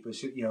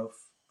goalkeepers.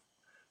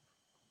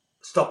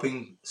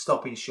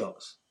 Stopping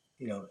shots.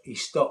 He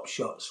stopped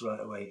shots right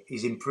away.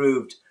 He's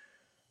improved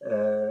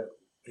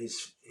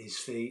his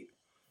feet.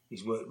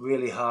 He's worked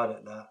really hard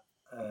at that.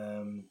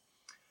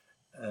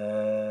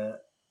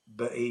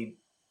 But he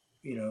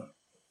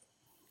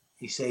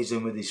saves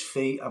them with his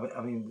feet.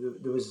 I mean,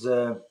 there was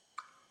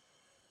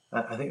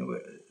I think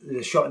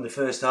the shot in the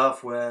first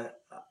half where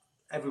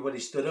everybody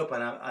stood up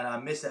and I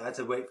missed it. I had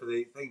to wait for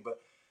the thing, but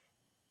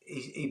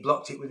he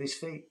blocked it with his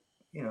feet.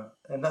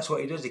 And that's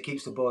what he does. He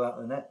keeps the ball out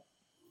of the net.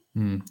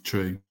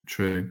 True.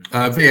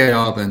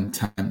 VAR then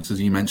tempts, as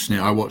you mentioned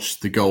it. I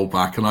watched the goal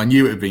back and I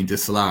knew it had been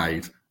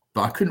disallowed,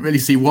 but I couldn't really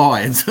see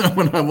why until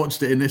when I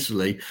watched it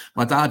initially.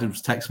 My dad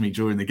was texting me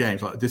during the game,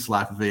 like,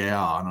 disallowed for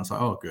VAR, and I was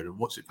like, oh, good. And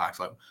watched it back. It's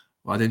like,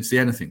 well, I didn't see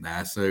anything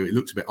there, so it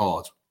looked a bit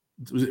odd.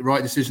 Was it the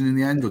right decision in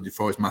the end, or did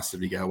Forest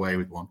massively get away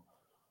with one?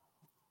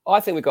 I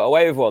think we got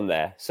away with one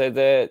there.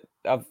 So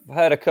I've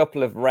heard a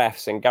couple of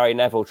refs and Gary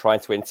Neville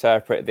trying to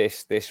interpret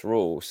this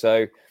rule.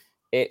 So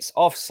it's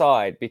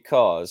offside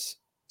because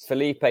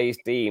Felipe is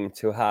deemed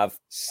to have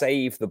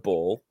saved the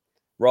ball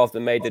rather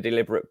than made a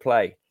deliberate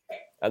play.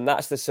 And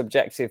that's the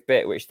subjective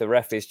bit which the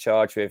ref is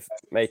charged with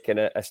making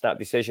a snap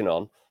decision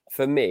on.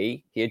 For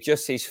me, he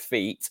adjusts his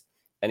feet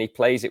and he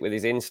plays it with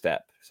his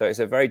instep. So it's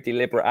a very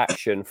deliberate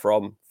action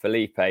from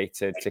Felipe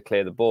to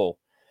clear the ball.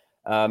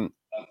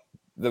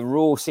 The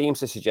rule seems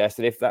to suggest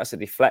that if that's a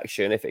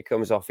deflection, if it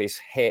comes off his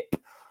hip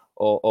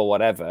or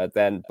whatever,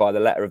 then by the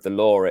letter of the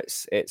law,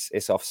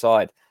 it's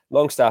offside.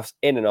 Longstaff's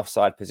in an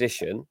offside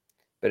position,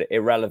 but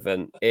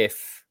irrelevant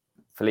if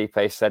Felipe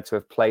is said to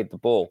have played the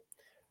ball.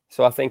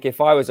 So I think if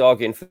I was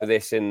arguing for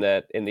this in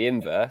the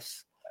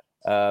inverse,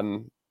 I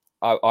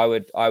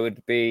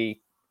would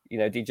be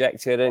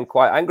dejected and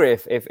quite angry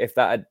if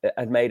that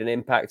had made an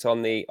impact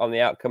on the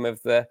outcome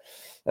of the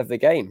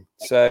game.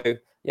 So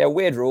yeah,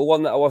 weird rule,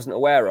 one that I wasn't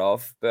aware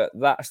of, but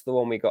that's the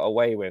one we got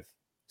away with.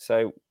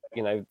 So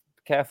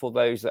careful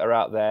those that are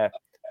out there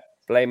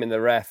blaming the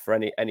ref for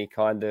any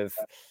kind of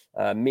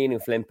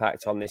meaningful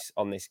impact on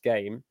this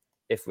game.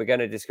 If we're going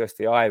to discuss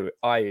the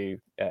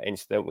Ayew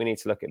incident, we need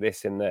to look at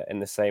this in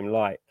the same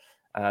light.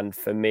 And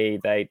for me,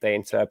 they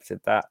interpreted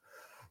that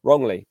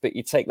wrongly. But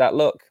you take that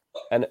look,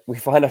 and we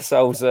find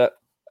ourselves at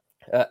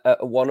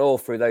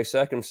 1-1 through those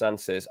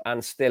circumstances,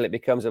 and still it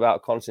becomes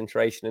about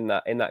concentration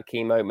in that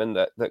key moment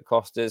that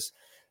cost us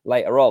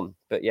later on.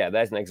 But yeah,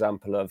 there's an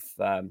example of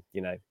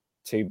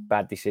two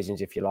bad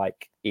decisions, if you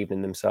like,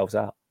 evening themselves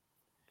out.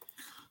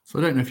 So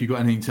I don't know if you've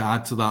got anything to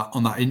add to that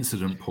on that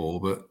incident,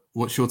 Paul, but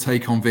what's your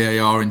take on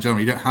VAR in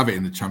general? You don't have it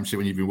in the Championship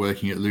when you've been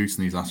working at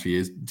Luton these last few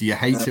years. Do you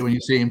hate it when you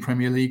see it in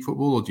Premier League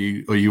football, or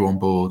are you on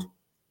board?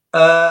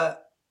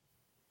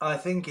 I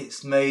think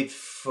it's made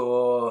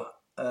for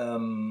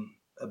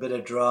a bit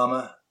of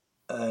drama,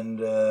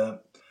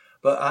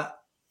 but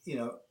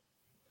you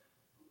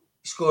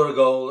score a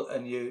goal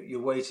and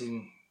you're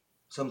waiting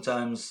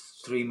sometimes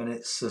 3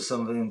 minutes or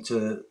something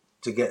to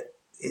get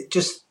it.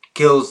 Just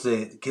kills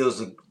the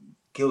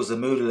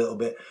mood a little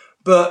bit.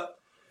 But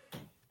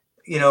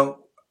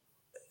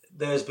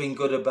there's been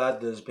good or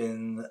bad. There's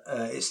been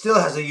it still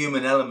has a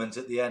human element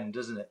at the end,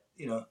 doesn't it?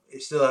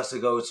 It still has to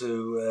go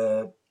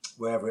to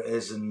wherever it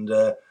is, and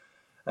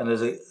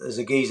there's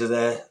a geezer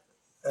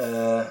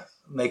there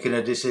making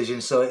a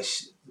decision. So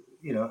it's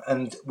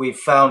and we've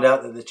found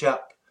out that the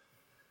chap,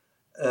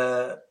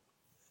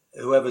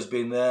 whoever's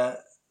been there,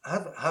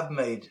 have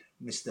made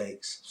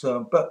mistakes.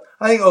 So, but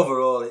I think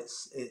overall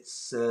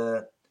it's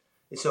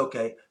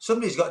okay.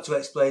 Somebody's got to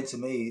explain to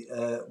me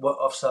what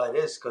offside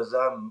is, because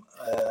I'm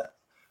at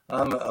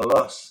a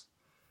loss.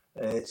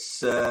 It's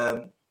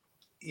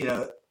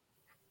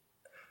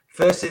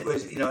first it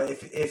was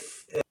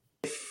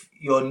if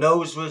your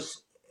nose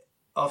was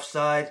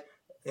offside,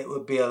 it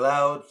would be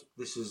allowed.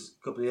 This was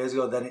a couple of years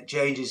ago. Then it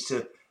changes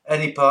to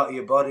any part of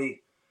your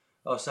body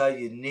offside,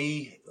 your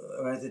knee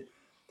or anything.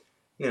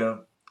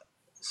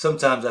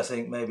 Sometimes I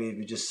think maybe if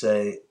you just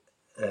say,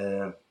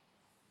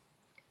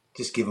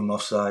 just give them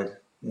offside,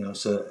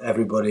 so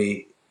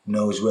everybody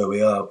knows where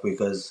we are,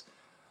 because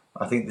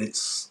I think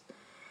it's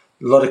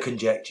a lot of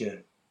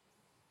conjecture.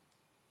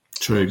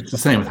 True. It's the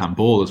same with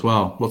handball as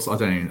well. I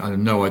have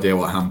no idea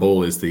what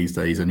handball is these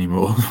days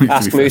anymore.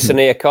 Ask Moussa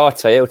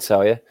Niakate, he'll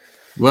tell you.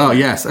 Well,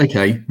 yes,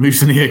 okay.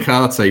 Moussa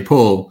Niakate,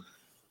 Paul,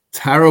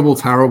 terrible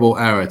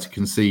error to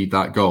concede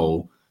that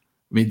goal.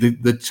 I mean,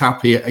 the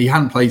chap, he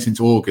hadn't played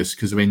since August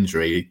because of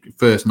injury.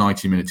 First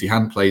 90 minutes, he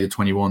hadn't played a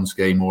 21s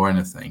game or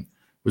anything.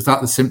 Was that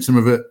the symptom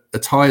of a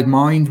tired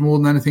mind more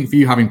than anything for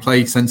you, having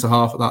played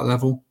centre-half at that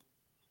level?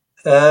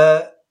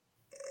 I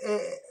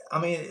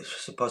mean,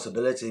 it's a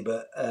possibility,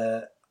 but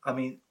I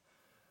mean,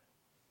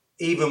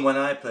 even when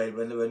I played,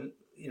 when there were,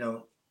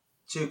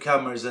 two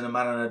cameras and a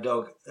man and a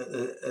dog at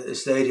the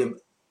stadium,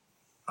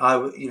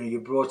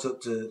 you're brought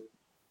up to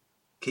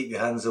keep your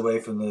hands away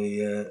from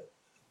the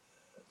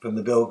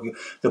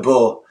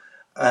ball,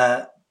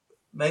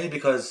 mainly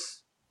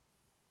because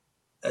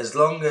as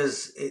long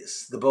as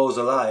the ball's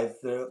alive,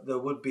 there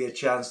would be a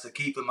chance the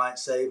keeper might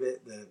save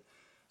it.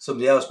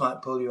 Somebody else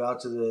might pull you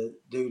out of the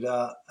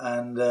doodah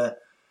and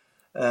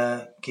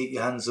keep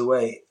your hands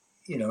away.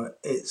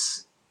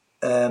 It's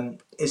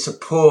a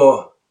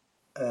poor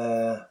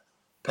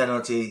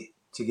penalty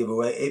to give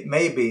away. It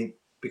may be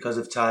because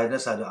of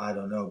tiredness. I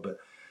don't know, but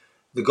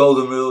the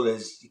golden rule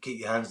is you keep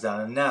your hands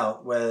down. And now,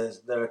 where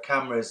there are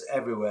cameras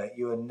everywhere,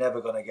 you are never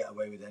going to get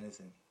away with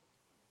anything.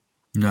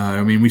 No,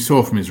 I mean, we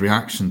saw from his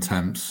reaction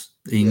temps,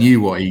 he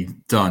knew what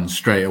he'd done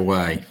straight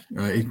away.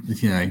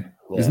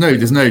 There's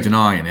no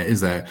denying it,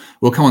 is there?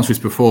 We'll come on to his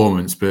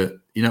performance, but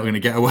you're not going to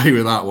get away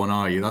with that one,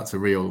 are you? That's a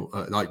real,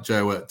 like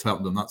Joe at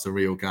Tottenham, that's a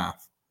real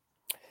gaff.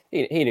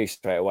 He knew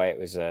straight away it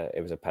was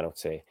a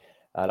penalty.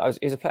 And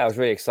he's a player I was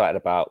really excited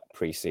about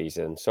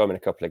pre-season. Saw him in a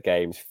couple of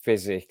games,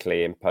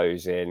 physically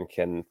imposing,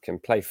 can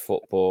play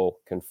football,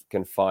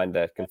 can find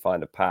a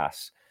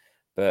pass.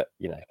 But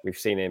we've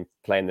seen him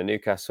play in the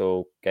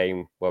Newcastle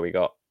game where we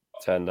got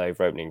turned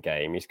over opening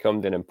game. He's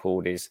come in and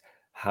pulled his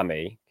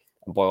hammy,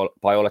 and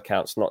by all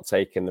accounts, not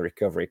taken the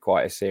recovery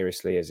quite as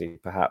seriously as he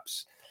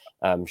perhaps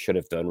should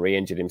have done.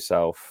 Re-injured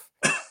himself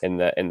in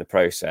the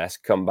process.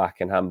 Come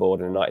back and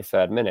handballed in the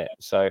 93rd minute.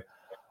 So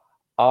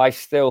I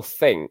still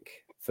think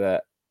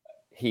that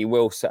he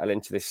will settle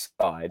into this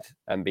side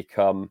and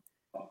become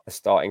a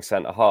starting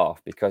centre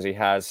half because he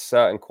has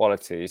certain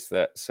qualities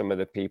that some of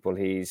the people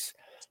he's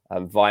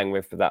vying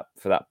with for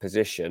that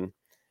position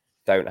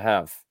don't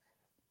have.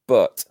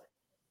 But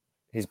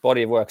his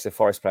body of work as a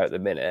Forest player at the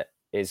minute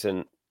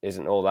isn't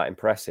all that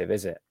impressive,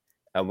 is it?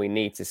 And we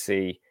need to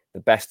see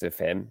the best of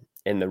him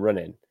in the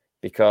running,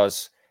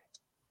 because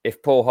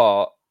if Paul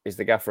Hart is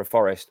the gaffer of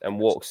Forest and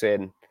walks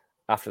in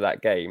after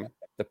that game,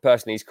 the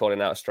person he's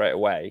calling out straight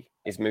away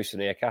is Moussa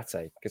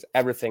Niakate, because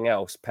everything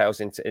else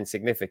pales into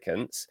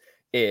insignificance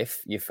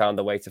if you found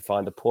a way to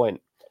find a point.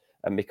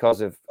 And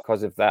because of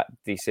that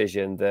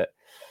decision that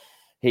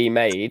he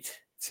made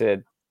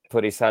to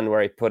put his hand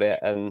where he put it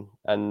and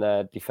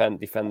defend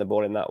the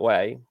ball in that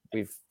way,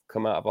 we've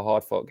come out of a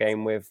hard-fought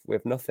game with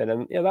nothing.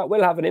 And that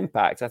will have an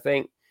impact. I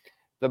think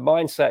the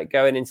mindset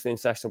going into the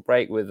international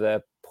break with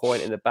a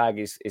point in the bag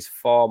is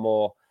far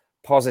more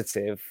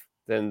positive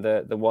than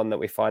the one that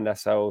we find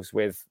ourselves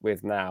with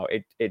now.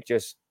 It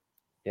just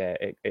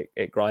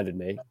grinded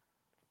me,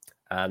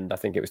 and I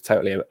think it was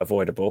totally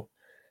avoidable.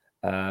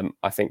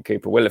 I think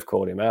Cooper will have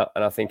called him out,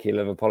 and I think he'll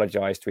have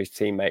apologised to his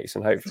teammates,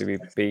 and hopefully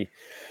be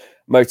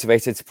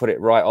motivated to put it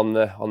right on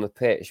the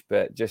pitch.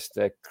 But just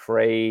a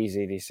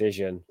crazy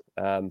decision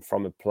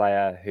from a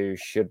player who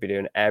should be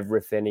doing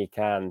everything he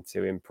can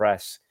to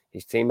impress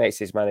his teammates,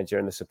 his manager,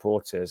 and the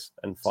supporters,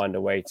 and find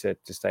a way to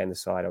stay in the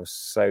side. I was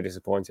so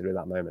disappointed with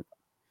that moment.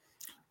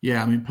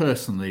 Yeah, I mean,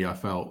 personally, I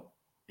felt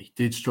he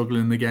did struggle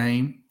in the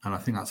game, and I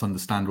think that's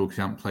understandable because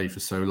he hadn't played for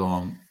so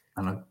long.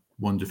 And I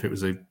wonder if it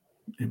was a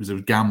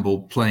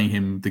gamble playing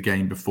him the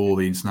game before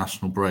the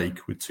international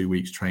break with 2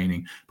 weeks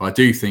training. But I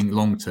do think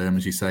long term,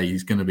 as you say,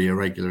 he's going to be a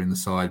regular in the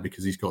side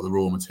because he's got the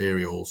raw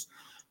materials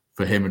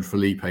for him and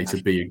Felipe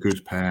to be a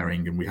good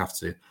pairing, and we have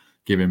to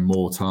give him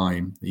more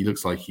time. He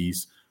looks like he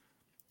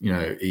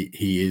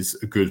is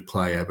a good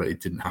player, but it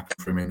didn't happen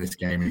for him in this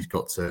game. He's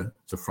got to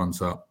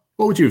front up.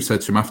 What would you have said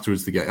to him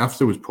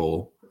afterwards,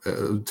 Paul?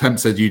 Temp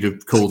said you'd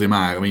have called him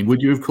out. I mean,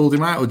 would you have called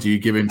him out, or do you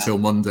give him till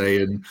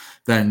Monday and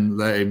then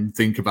let him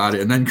think about it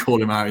and then call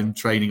him out in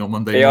training on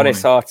Monday morning?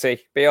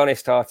 Be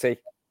honest, Harty.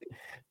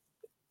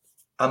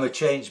 I'm a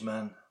changed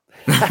man.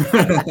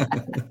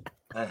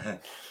 I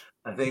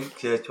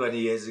think 20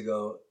 years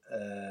ago,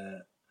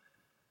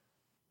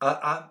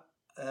 I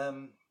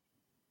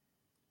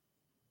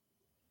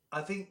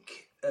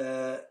think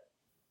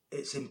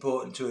it's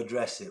important to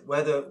address it.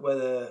 Whether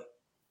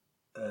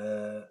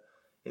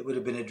it would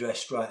have been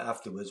addressed right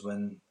afterwards,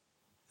 when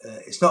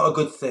it's not a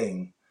good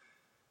thing.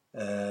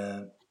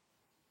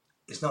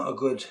 It's not a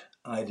good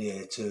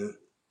idea to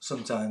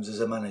sometimes, as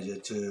a manager,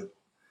 to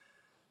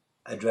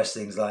address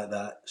things like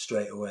that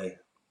straight away.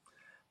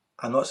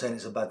 I'm not saying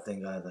it's a bad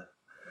thing either,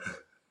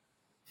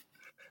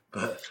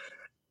 but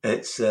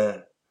it's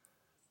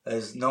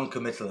as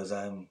non-committal as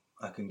I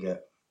can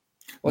get.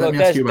 Well,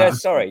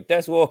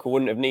 Des Walker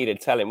wouldn't have needed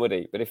telling, would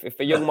he? But if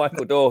a young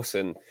Michael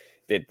Dawson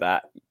did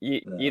that,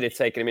 you'd have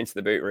taken him into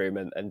the boot room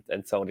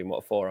and told him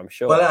what for, I'm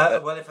sure.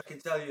 Well, if I can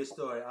tell you a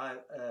story,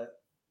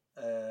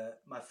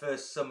 my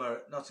first summer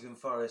at Nottingham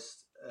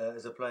Forest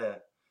as a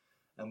player,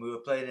 and we were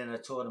playing in a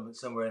tournament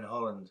somewhere in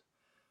Holland,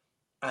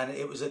 and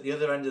it was at the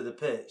other end of the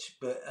pitch,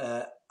 but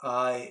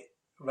I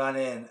ran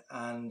in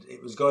and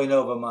it was going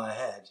over my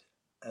head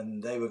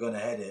and they were going to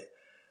head it,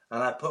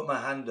 and I put my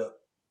hand up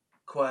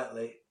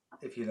quietly,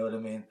 if you know what I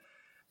mean,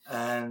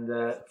 and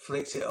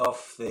flicks it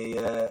off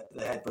the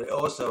head, but it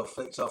also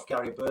flicks off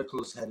Gary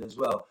Birtle's head as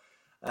well.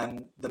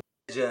 And the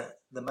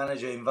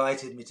manager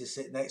invited me to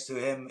sit next to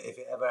him if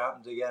it ever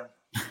happened again.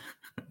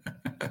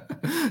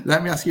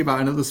 Let me ask you about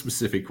another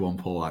specific one,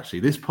 Paul. Actually,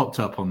 this popped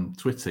up on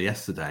Twitter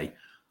yesterday.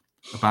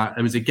 There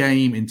was a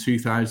game in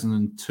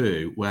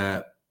 2002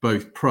 where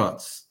both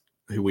Prutz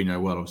who we know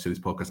well, obviously, this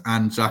podcast,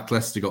 and Jack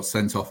Lester got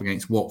sent off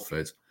against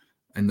Watford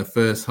in the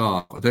first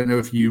half. I don't know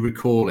if you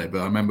recall it,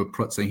 but I remember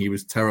Prut saying he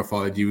was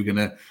terrified you were going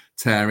to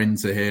tear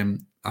into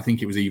him. I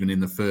think it was even in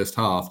the first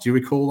half. Do you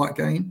recall that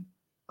game?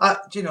 I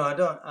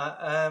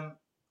don't.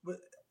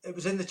 It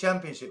was in the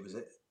Championship, was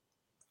it?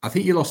 I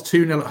think you lost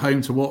 2-0 at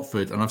home to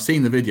Watford, and I've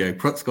seen the video.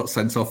 Prutz got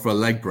sent off for a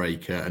leg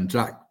breaker, and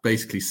Jack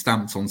basically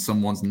stamped on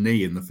someone's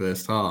knee in the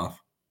first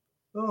half.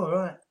 Oh,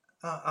 right.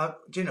 I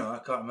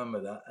can't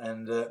remember that.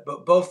 And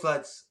but both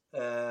lads,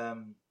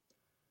 well,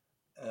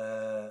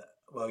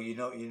 you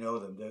know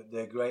them.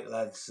 They're great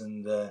lads,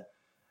 and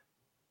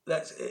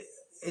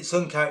it's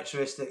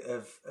uncharacteristic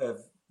of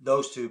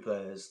those two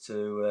players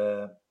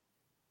to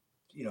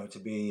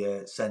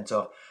be sent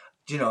off.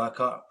 I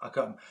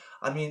can't.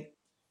 I mean,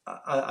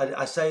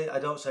 I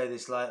don't say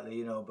this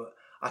lightly, but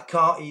I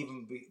can't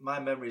even be. My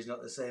memory is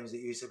not the same as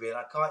it used to be, and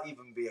I can't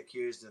even be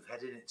accused of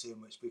heading it too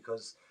much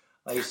because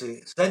I used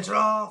to centre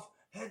off,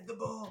 head the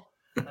ball,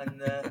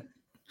 and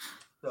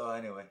so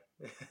anyway,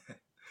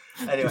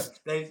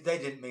 they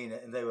didn't mean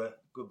it, and they were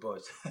good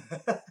boys.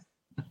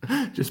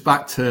 Just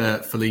back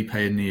to Felipe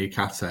and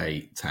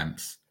Niakate,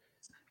 Temps.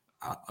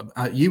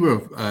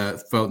 You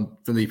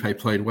felt Felipe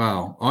played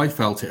well. I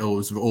felt it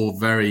was all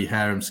very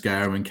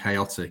harem-scarum and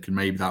chaotic, and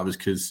maybe that was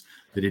because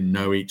they didn't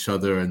know each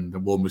other and the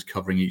one was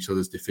covering each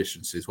other's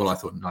deficiencies. Well, I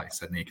thought, like I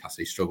said,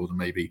 Niakate struggled and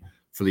maybe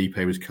Felipe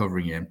was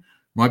covering him.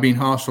 Am I being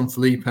harsh on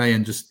Felipe,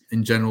 and just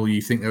in general,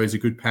 you think there is a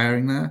good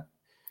pairing there?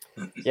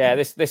 Yeah,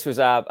 this was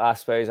I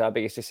suppose our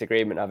biggest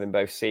disagreement, having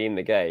both seen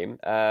the game.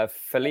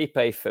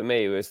 Felipe, for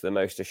me, was the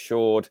most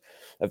assured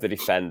of the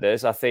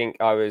defenders. I think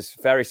I was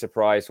very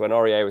surprised when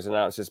Aurier was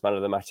announced as man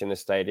of the match in the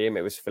stadium.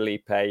 It was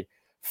Felipe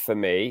for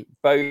me,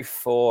 both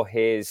for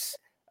his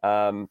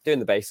doing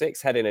the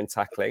basics, heading and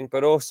tackling,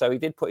 but also he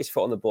did put his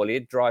foot on the ball. He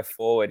did drive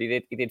forward.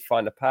 He did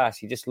find a pass.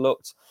 He just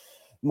looked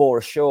more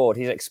assured.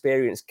 His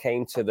experience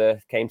came to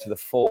the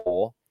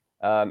fore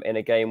in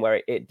a game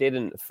where it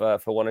didn't for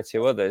one or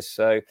two others.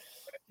 So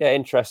yeah,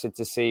 interested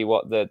to see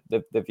what the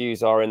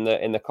views are in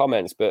the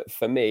comments. But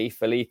for me,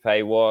 Felipe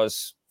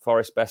was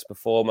Forest's best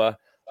performer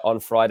on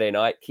Friday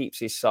night, keeps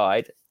his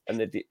side,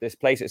 and this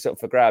place that's up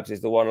for grabs is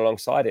the one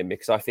alongside him,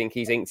 because I think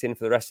he's inked in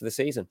for the rest of the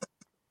season.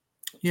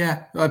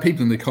 Yeah,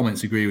 people in the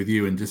comments agree with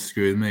you and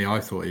disagree with me. I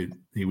thought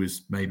he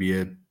was maybe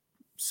a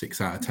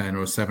 6 out of 10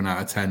 or a 7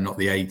 out of 10, not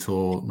the 8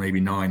 or maybe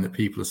 9 that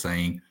people are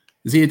saying.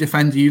 Is he a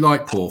defender you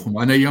like, Paul?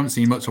 I know you haven't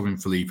seen much of him,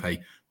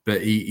 Felipe,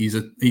 but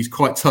he's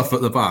quite tough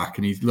at the back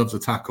and he loves a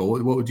tackle.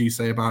 What would you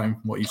say about him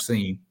from what you've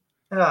seen?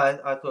 Yeah,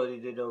 I thought he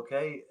did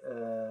okay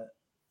the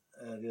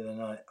other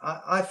night.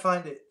 I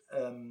find it,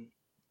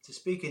 to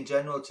speak in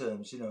general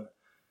terms,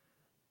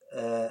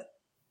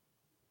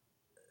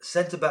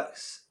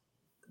 centre-backs,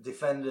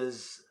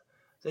 defenders,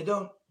 they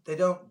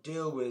don't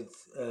deal with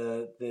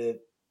the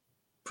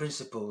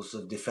principles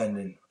of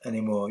defending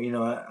anymore.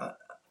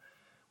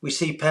 We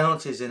see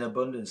penalties in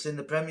abundance in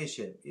the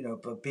Premiership,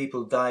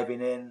 people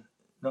diving in,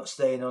 not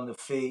staying on the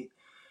feet.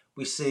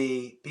 We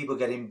see people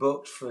getting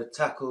booked for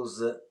tackles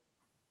that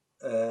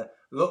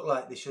look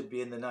like they should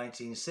be in the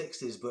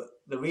 1960s, but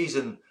the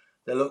reason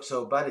they look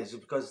so bad is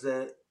because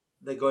they're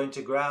going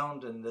to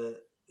ground and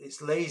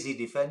it's lazy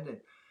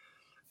defending.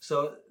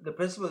 So the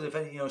principle of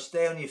defending,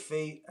 stay on your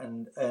feet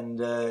and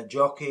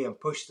jockey and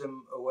push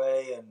them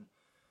away, and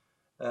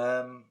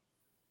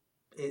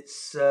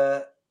it's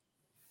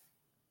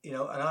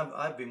and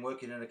I've been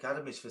working in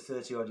academies for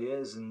 30 odd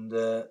years, and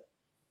the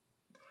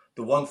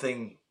one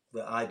thing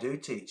that I do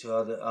teach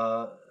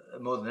are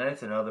more than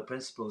anything are the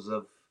principles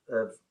of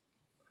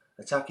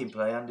attacking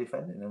play and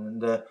defending.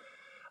 And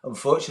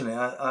unfortunately,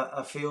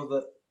 I feel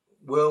that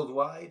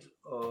worldwide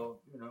or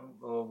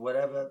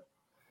whatever,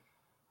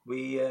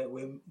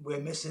 we're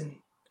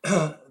missing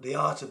the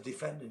art of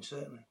defending,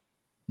 certainly.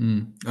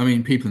 I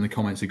mean, people in the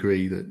comments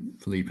agree that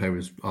Felipe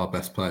was our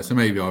best player. So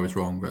maybe I was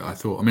wrong, but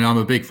I'm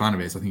a big fan of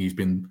his. I think he's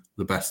been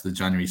the best of the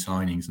January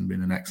signings and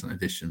been an excellent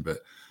addition. But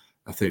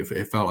I think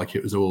it felt like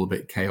it was all a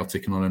bit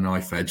chaotic and on a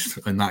knife edge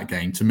in that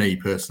game to me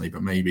personally.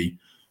 But maybe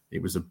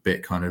it was a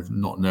bit kind of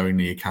not knowing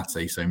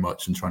Niakate so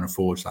much and trying to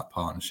forge that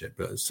partnership.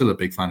 But still a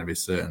big fan of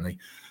his, certainly.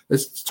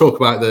 Let's talk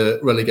about the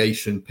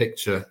relegation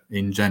picture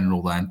in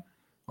general then.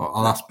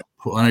 I'll ask.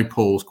 I know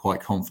Paul's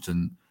quite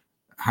confident.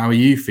 How are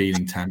you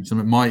feeling, Temps?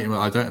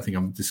 I don't think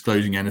I'm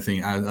disclosing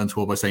anything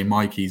until by saying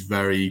Mikey's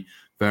very,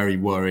 very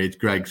worried.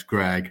 Greg's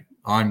Greg.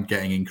 I'm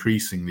getting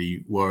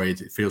increasingly worried.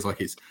 It feels like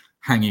it's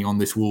hanging on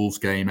this Wolves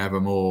game ever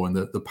more, and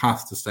the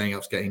path to staying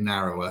up is getting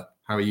narrower.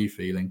 How are you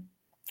feeling?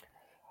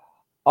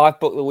 I've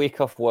booked the week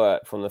off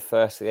work from the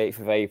 1st to the 8th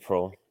of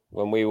April,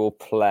 when we will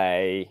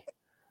play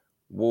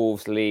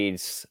Wolves,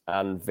 Leeds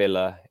and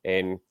Villa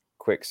in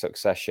quick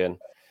succession.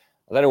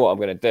 I don't know what I'm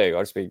going to do.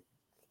 I'll just be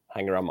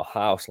hanging around my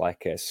house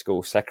like a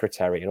school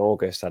secretary in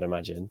August, I'd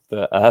imagine.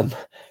 But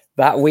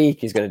that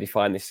week is going to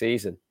define this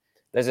season.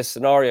 There's a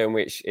scenario in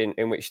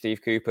which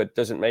Steve Cooper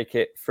doesn't make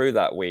it through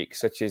that week,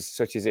 such as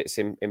its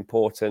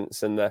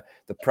importance and the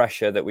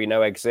pressure that we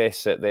know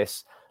exists at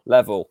this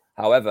level.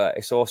 However,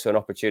 it's also an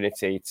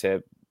opportunity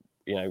to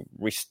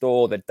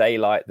restore the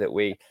daylight that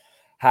we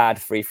had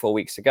 3-4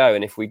 weeks ago.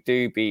 And if we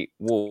do beat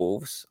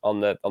Wolves on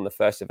the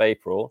 1st of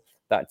April,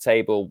 that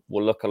table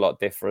will look a lot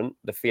different.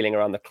 The feeling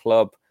around the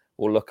club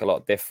will look a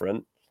lot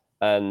different.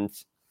 And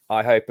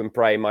I hope and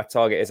pray, my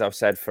target, as I've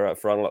said for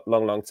a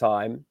long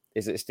time,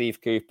 is that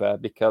Steve Cooper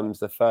becomes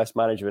the first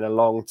manager in a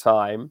long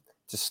time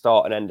to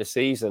start and end a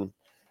season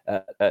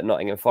at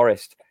Nottingham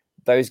Forest.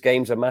 Those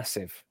games are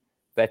massive.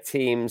 They're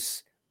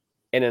teams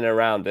in and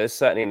around us,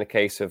 certainly in the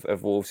case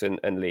of Wolves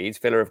and Leeds.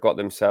 Villa have got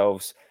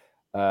themselves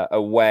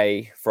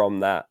away from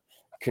that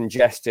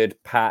congested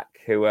pack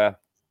who are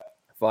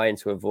vying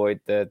to avoid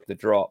the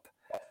drop.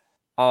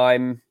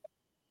 I'm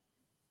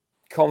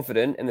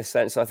confident in the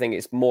sense I think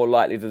it's more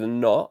likely than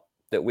not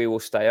that we will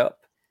stay up,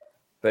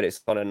 but it's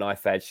on a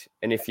knife edge.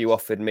 And if you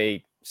offered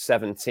me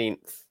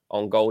 17th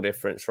on goal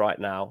difference right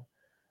now,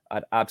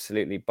 I'd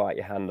absolutely bite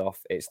your hand off.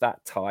 It's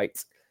that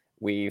tight.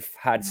 We've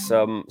had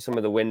some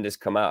of the wind has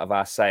come out of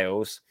our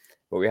sails,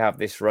 but we have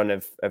this run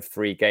of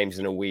 3 games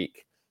in a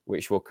week,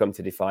 which will come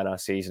to define our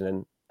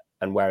season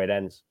and where it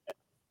ends.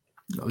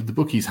 The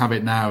bookies have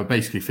it now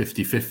basically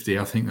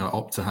 50-50. I think that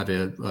Opta had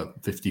it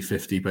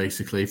 50-50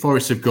 basically.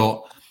 Forest have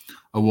got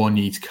a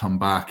Awoniyi to come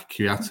back,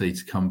 Kouyaté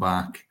to come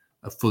back,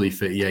 a fully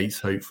fit Yates,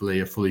 hopefully,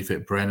 a fully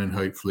fit Brennan,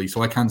 hopefully.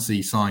 So I can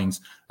see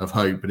signs of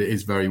hope, but it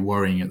is very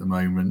worrying at the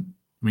moment.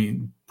 I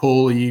mean,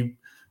 Paul, are you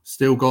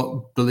still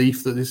got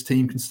belief that this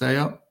team can stay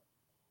up?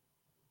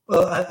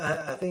 Well,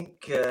 I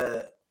think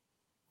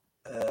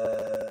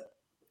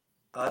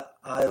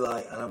I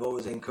like, and I've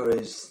always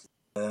encouraged,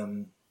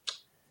 for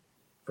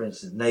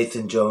instance,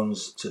 Nathan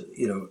Jones to,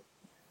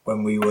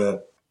 when we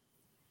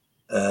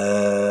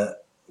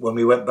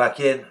went back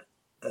in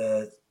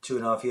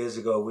 2.5 years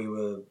ago, we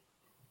were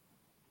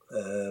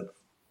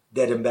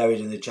dead and buried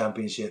in the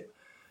Championship,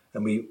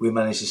 and we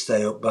managed to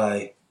stay up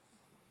by,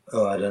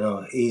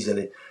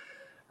 easily.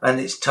 And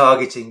it's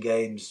targeting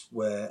games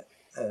where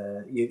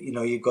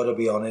you've got to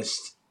be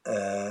honest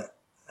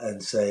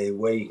and say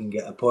where you can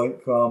get a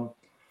point from,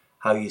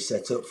 how you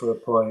set up for a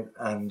point,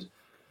 and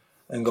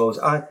goals.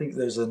 I think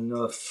there's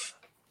enough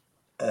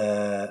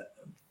below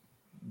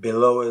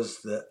us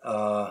that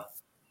are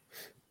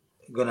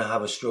going to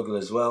have a struggle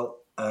as well.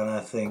 And I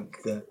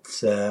think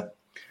that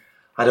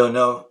I don't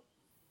know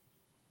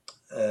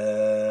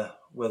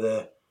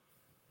whether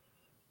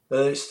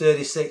it's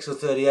 36 or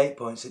 38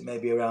 points. It may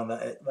be around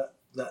that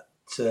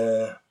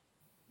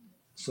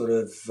sort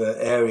of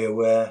area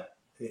where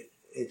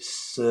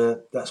it's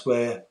that's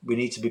where we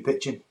need to be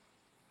pitching.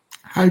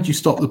 How do you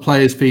stop the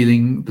players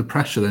feeling the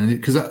pressure then?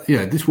 Because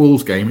this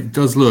Wolves game, it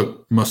does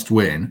look must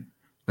win.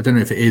 I don't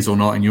know if it is or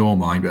not in your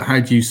mind, but how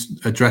do you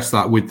address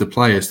that with the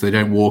players so they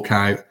don't walk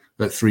out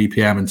at 3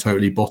 p.m. and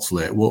totally bottle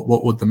it?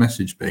 What would the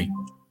message be?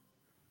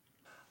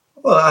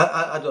 Well,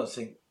 I don't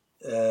think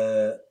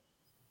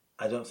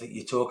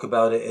you talk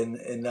about it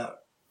in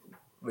that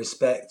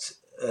respect.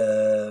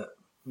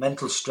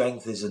 Mental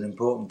strength is an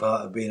important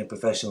part of being a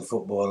professional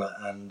footballer,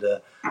 and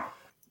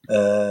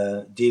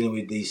dealing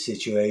with these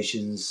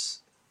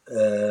situations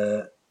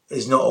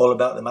is not all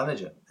about the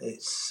manager.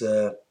 It's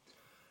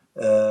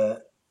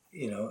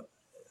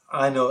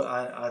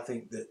I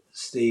think that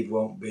Steve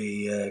won't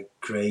be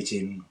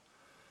creating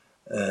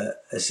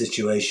a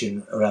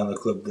situation around the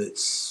club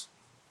that's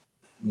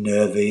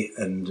nervy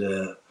and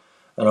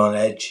on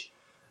edge,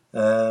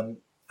 and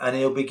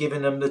he'll be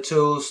giving them the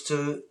tools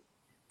to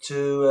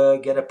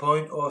get a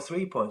point or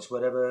 3 points,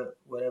 whatever's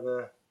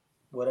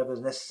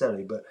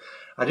necessary. But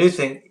I do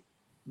think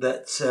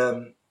that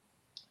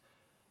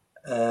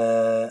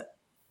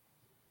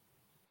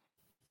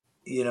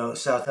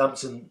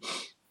Southampton,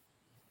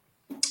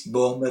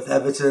 Bournemouth,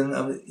 Everton,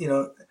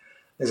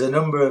 there's a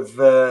number of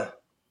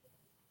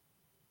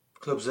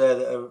clubs there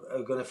that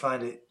are going to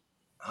find it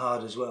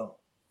hard as well.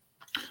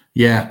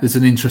 Yeah, there's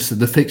an interest.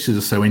 The fixtures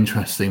are so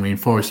interesting. I mean,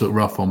 Forest look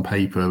rough on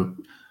paper.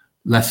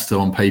 Leicester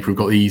on paper have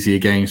got the easier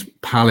games.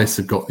 Palace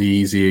have got the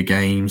easier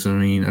games. I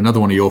mean, another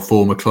one of your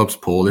former clubs,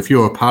 Paul. If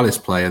you're a Palace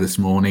player this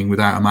morning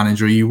without a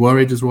manager, are you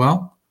worried as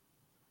well?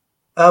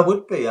 I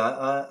would be.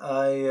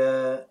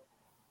 I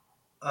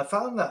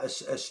found that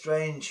a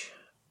strange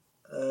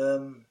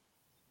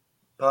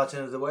parting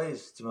of the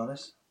ways, to be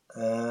honest.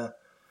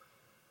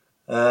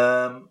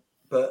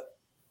 But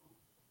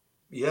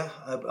yeah,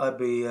 I'd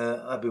be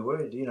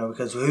worried,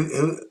 because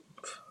who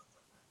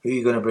are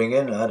you going to bring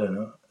in? I don't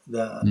know.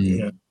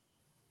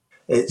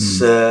 It's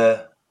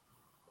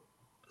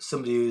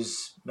somebody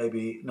who's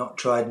maybe not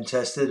tried and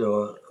tested,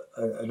 or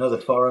another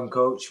foreign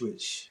coach,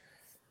 which,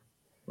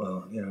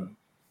 well,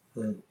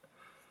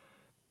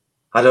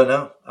 I don't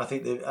know. I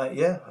think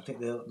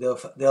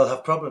they'll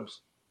have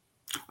problems.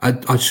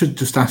 I should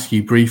just ask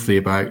you briefly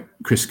about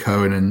Chris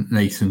Cohen and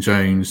Nathan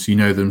Jones. You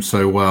know them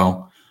so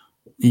well.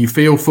 You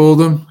feel for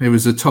them? It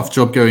was a tough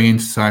job going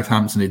into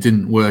Southampton. It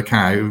didn't work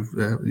out.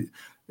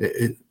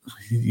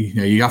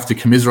 You have to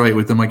commiserate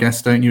with them, I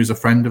guess, don't you, as a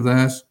friend of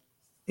theirs?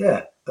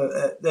 Yeah,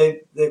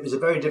 it was a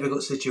very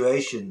difficult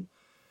situation.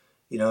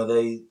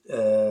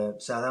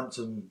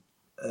 Southampton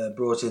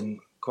brought in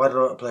quite a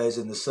lot of players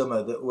in the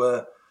summer that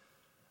were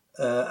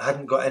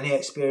hadn't got any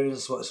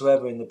experience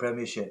whatsoever in the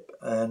Premiership,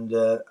 and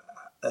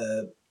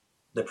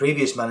the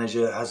previous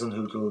manager,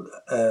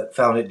 Hasenhüttl,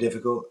 found it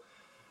difficult.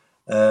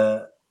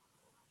 There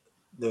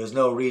was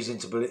no reason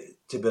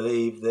to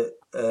believe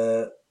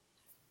that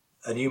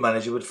a new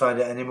manager would find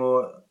it any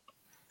more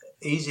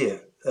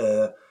easier.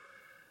 But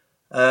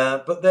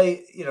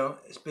they,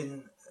 it's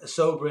been a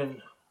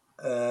sobering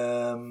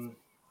and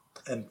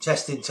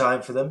testing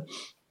time for them.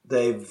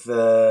 They've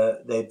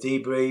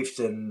debriefed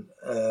and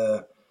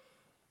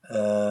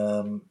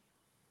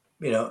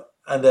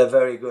and they're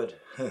very good.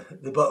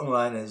 The bottom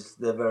line is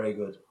they're very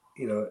good.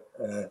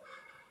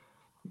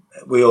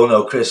 We all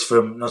know Chris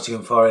from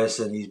Nottingham Forest,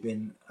 and he's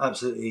been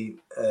absolutely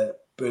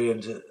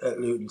brilliant at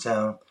Luton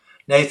Town.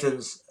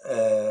 Nathan's,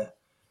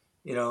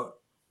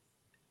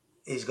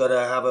 he's got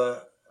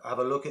to have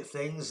a look at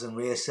things and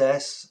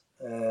reassess.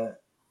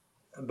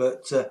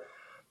 But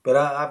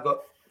I've got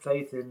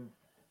faith in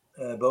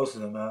both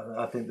of them.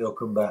 I think they'll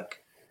come back.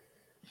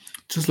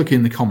 Just looking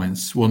in the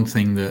comments, one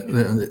thing that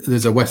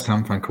there's a West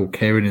Ham fan called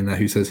Kieran in there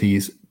who says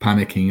he's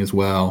panicking as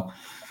well.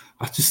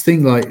 I just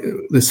think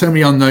there's so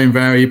many unknown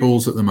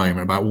variables at the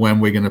moment about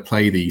when we're going to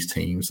play these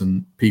teams,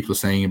 and people are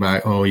saying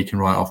about, you can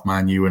write off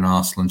Man U and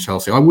Arsenal and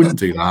Chelsea. I wouldn't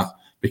do that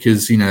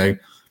because,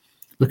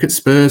 look at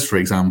Spurs, for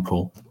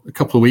example. A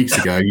couple of weeks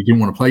ago, you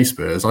didn't want to play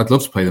Spurs. I'd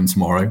love to play them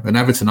tomorrow. And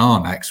Everton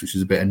are next, which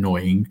is a bit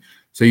annoying.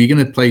 So you're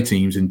going to play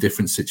teams in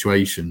different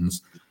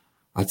situations.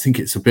 I think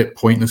it's a bit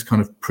pointless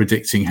kind of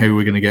predicting how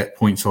we're going to get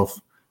points off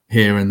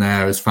here and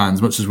there as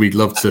fans. Much as we'd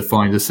love to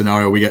find a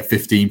scenario we get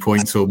 15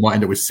 points or might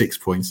end up with 6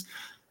 points,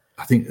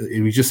 I think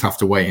we just have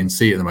to wait and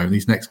see at the moment.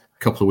 These next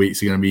couple of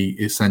weeks are going to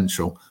be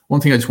essential.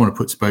 One thing I just want to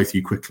put to both of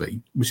you quickly,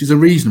 which is a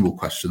reasonable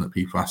question that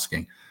people are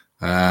asking.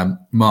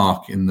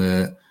 Mark in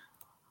the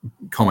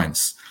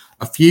comments,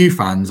 a few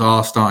fans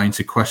are starting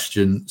to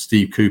question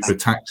Steve Cooper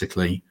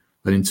tactically,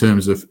 but in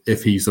terms of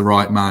if he's the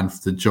right man for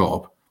the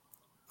job.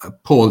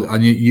 Paul,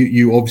 and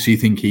you obviously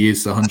think he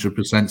is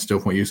 100% still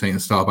from what you were saying at the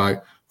start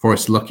about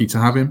Forest lucky to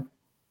have him?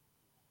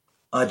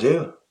 I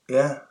do,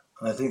 yeah.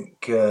 I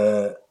think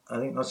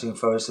Nottingham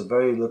Forest are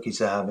very lucky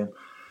to have him.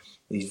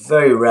 He's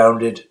very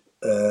rounded,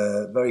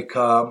 very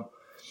calm.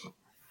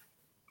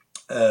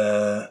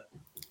 And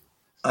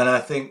I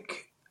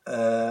think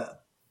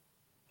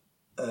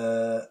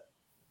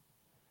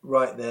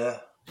right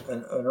there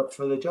and up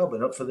for the job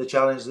and up for the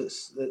challenge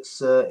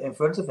that's in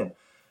front of him.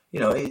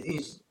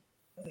 He's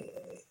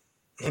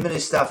him and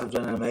his staff have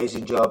done an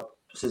amazing job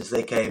since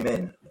they came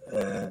in,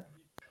 and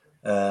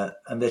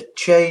the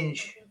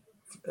change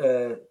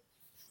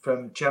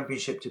from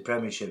Championship to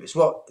Premiership, it's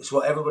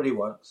what everybody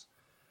wants,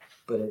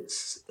 but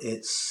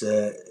it's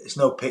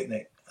no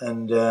picnic,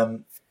 and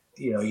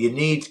you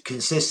need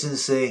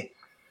consistency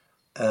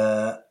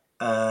and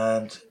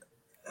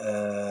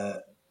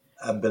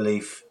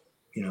belief,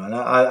 and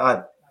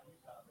I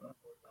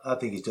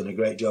think he's done a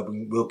great job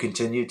and will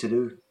continue to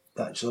do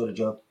that sort of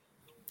job.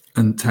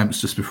 And Temps,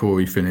 just before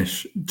we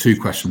finish, 2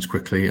 questions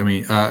quickly. I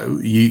mean,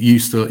 you're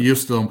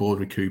still on board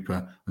with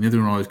Cooper, and the other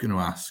one I was going to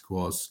ask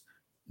was,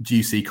 do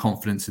you see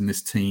confidence in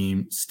this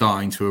team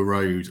starting to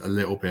erode a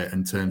little bit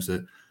in terms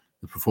of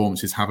the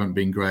performances haven't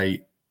been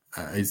great?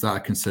 Is that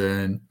a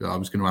concern? I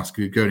was going to ask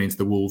you, going into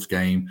the Wolves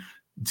game,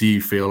 do you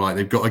feel like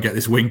they've got to get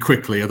this win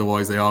quickly,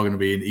 otherwise they are going to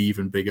be an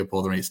even bigger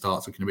bother and it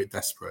starts looking a bit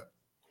desperate?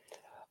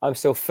 I'm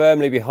still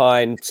firmly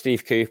behind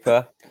Steve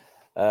Cooper.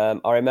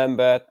 I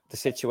remember the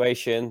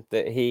situation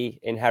that he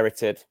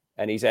inherited,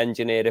 and he's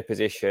engineered a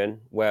position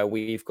where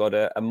we've got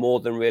a more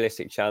than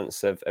realistic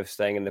chance of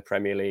staying in the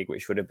Premier League,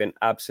 which would have been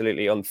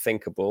absolutely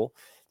unthinkable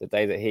the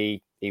day that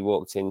he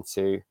walked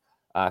into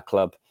our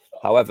club.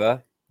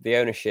 However, the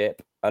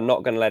ownership are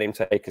not going to let him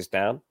take us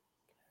down.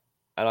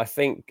 And I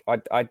think,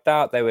 I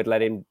doubt they would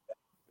let him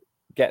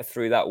get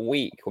through that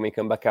week when we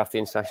come back after the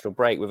international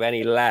break with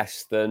any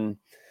less than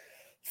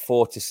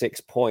 4 to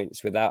 6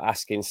 points without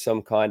asking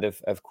some kind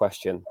of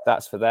question.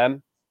 That's for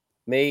them.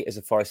 Me, as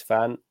a Forest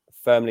fan,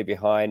 firmly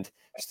behind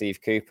Steve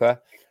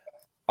Cooper.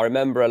 I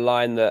remember a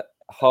line that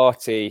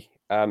Harty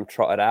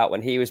trotted out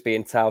when he was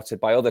being touted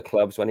by other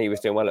clubs when he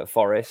was doing well at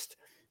Forest.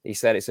 He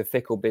said, it's a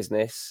fickle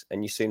business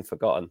and you're soon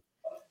forgotten.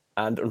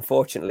 And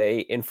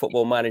unfortunately, in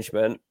football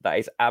management, that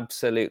is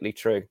absolutely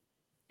true.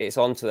 It's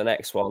on to the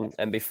next one.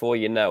 And before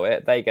you know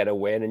it, they get a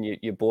win and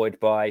you're buoyed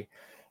by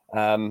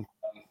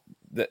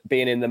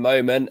being in the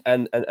moment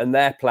and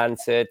their plan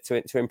to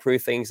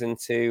improve things and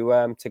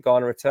to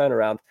garner a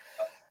turnaround.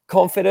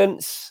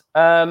 Confidence.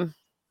 I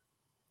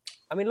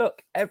mean,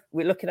 look,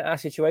 we're looking at our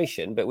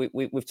situation, but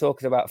we've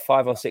talked about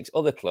 5 or 6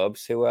 other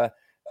clubs who are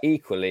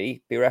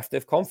equally bereft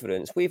of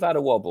confidence. We've had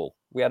a wobble.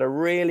 We had a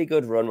really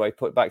good run where we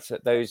put back to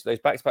those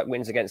back-to-back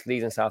wins against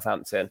Leeds and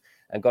Southampton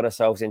and got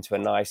ourselves into a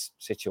nice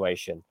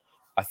situation.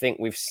 I think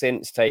we've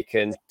since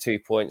taken 2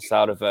 points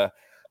out of a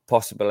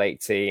possible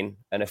 18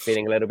 and are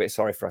feeling a little bit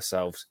sorry for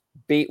ourselves.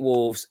 Beat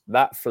Wolves,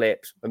 that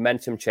flips,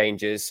 momentum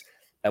changes,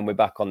 and we're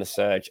back on the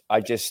surge.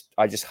 I just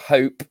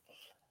hope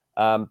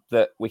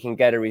that we can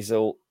get a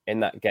result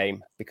in that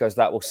game, because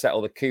that will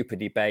settle the Cooper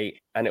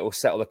debate and it will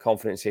settle the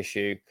confidence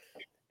issue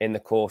in the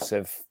course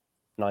of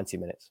 90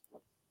 minutes.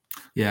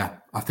 Yeah,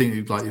 I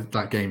think like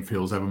that game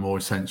feels ever more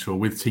essential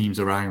with teams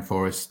around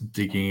Forest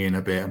digging in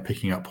a bit and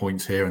picking up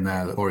points here and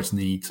there. That Forest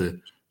need to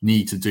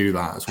do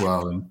that as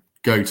well, and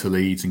go to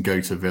Leeds and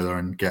go to Villa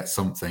and get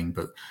something.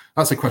 But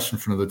that's a question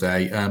for another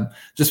day.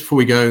 Just before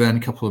we go, then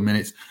a couple of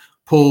minutes,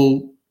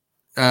 Paul.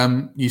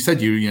 You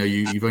said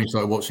you've only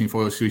started watching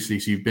Forest recently,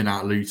 so you've been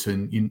at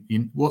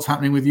Luton. What's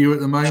happening with you at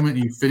the moment?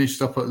 You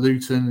finished up at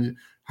Luton.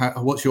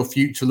 What's your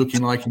future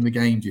looking like in the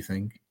game, do you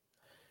think?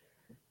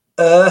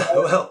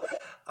 Well,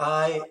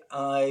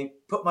 I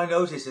put my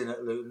notice in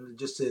at Luton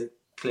just to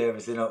clear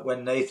everything up.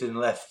 When Nathan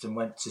left and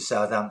went to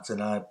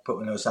Southampton, I put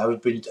my notice. I was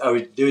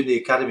doing the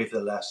academy for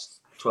the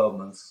last 12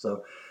 months,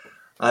 so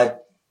I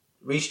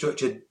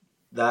restructured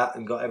that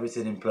and got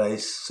everything in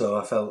place. So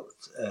I felt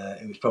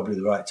it was probably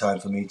the right time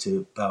for me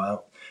to bow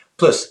out.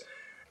 Plus,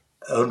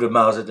 100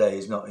 miles a day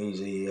is not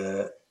easy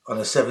on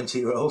a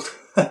 70-year-old.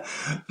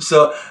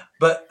 So,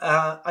 but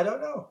I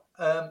don't know.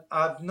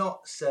 I've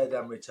not said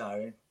I'm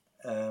retiring,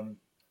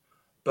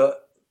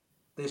 but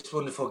this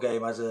wonderful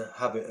game has a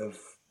habit of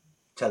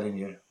telling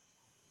you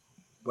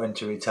when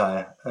to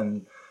retire,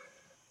 and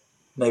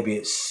maybe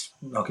it's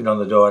knocking on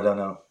the door. I don't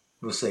know.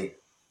 We'll see.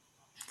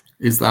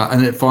 Is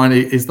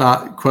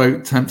that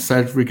quote Temp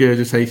said,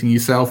 regurgitating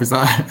yourself? Is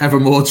that ever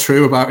more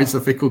true about it's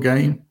a fickle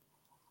game?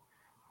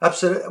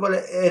 Absolutely. Well,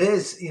 it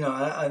is.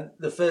 And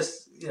the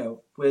first,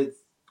 with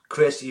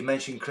Chris, you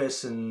mentioned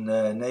Chris and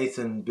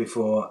Nathan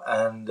before,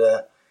 and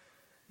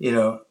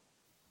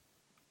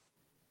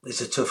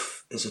it's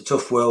a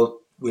tough world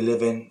we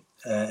live in,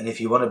 and if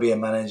you want to be a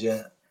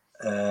manager,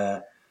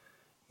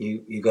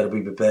 you got to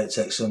be prepared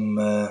to take some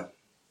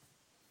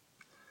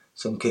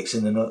kicks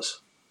in the nuts.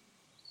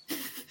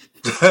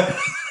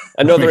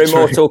 Another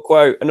immortal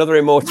quote.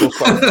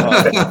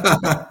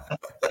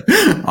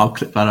 I'll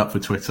clip that up for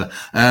Twitter.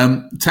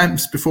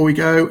 Temps, before we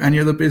go, any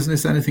other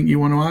business, anything you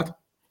want to add?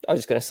 I was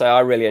just going to say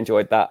I really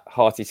enjoyed that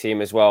Hearty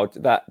team as well.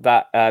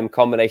 That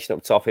combination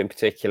up top in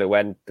particular,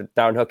 when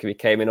Darren Huckabee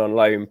came in on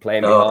loan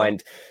playing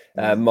behind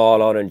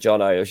Marlon and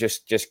Jono, it was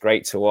just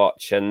great to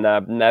watch. And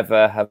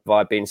never have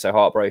I been so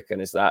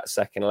heartbroken as that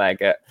second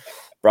leg at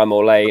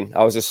Bramall Lane.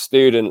 I was a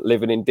student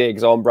living in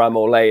digs on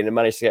Bramall Lane and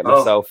managed to get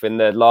myself in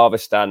the lava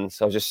stand.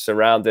 So I was just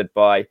surrounded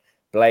by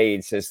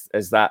blades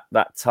as that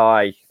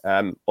tie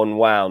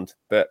unwound.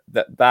 But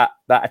that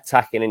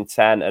attacking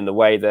intent and the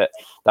way that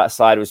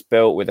side was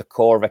built with a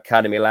core of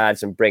academy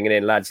lads and bringing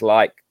in lads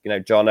like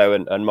Jono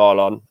and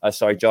Marlon,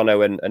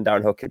 Jono and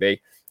Darren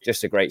Huckabee,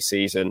 just a great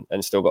season,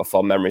 and still got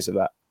fond memories of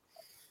that.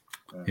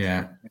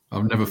 Yeah,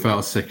 I've never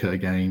felt sick at a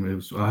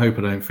game. I hope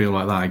I don't feel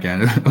like that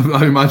again.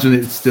 I imagine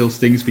it still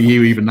stings for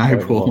you even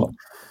now, Paul.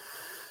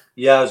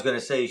 Yeah, I was going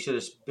to say you should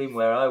have been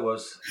where I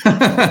was.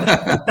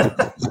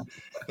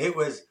 It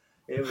was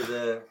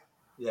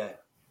yeah.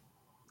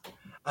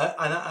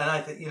 And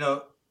I think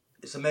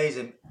it's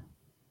amazing.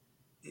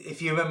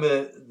 If you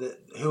remember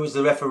who was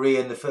the referee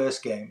in the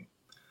first game,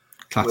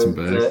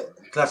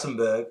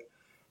 Klassenberg,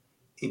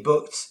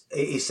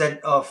 he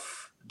sent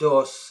off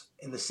Dorse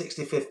in the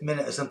 65th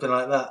minute or something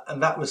like that,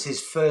 and that was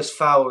his first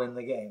foul in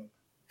the game,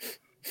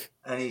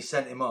 and he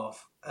sent him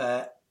off.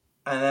 And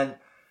then,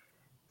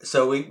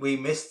 so we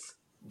missed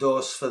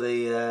Dorse for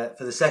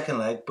the second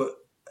leg, but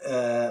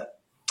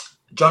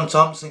John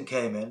Thompson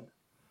came in,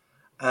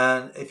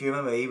 and if you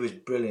remember, he was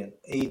brilliant.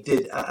 He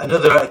did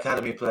another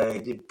academy player. He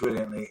did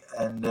brilliantly,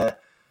 and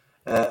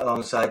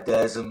alongside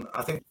Des, and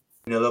I think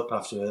 0 up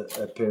after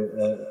a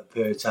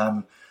period of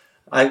time.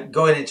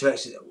 Going into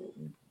extra,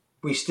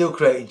 we're still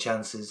creating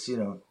chances,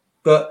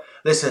 But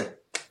listen,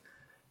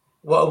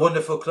 what a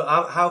wonderful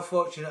club! How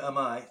fortunate am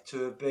I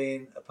to have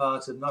been a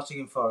part of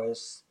Nottingham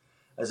Forest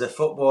as a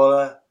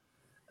footballer,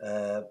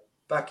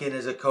 back in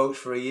as a coach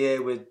for a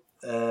year with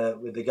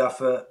the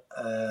gaffer,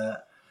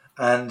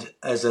 and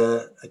as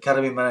a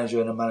academy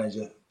manager and a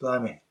manager.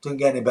 Blimey, doesn't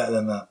get any better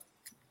than that.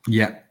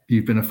 Yeah,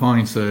 you've been a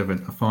fine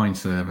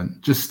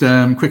servant. Just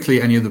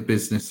quickly, any other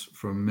business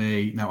from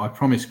me? Now, I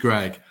promised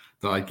Greg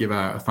that I'd give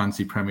out a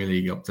fancy Premier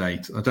League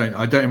update. I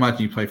don't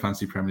imagine you play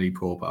fancy Premier League,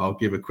 Paul, but I'll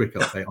give a quick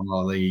update on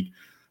our league.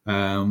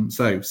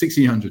 So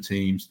 1,600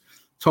 teams.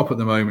 Top at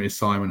the moment is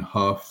Simon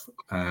Huff,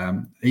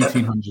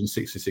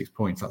 1,866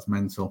 points. That's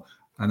mental.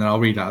 And then I'll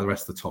read out the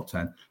rest of the top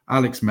 10.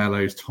 Alex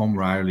Mellows, Tom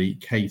Rowley,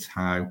 Kate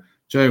Howe,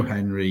 Joe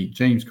Henry,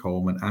 James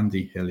Coleman,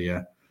 Andy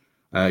Hillier.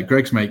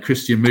 Greg's mate,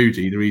 Christian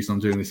Moody, the reason I'm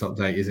doing this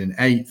update, is in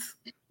 8th.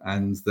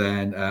 And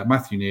then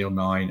Matthew Neal,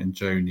 9, and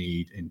Joe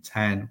Need in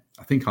 10.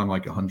 I think I'm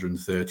like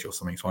 130 or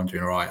something, so I'm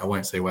doing all right. I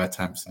won't say where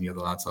Temps and the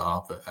other lads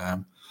are, but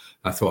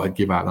I thought I'd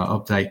give out that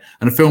update.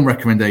 And a film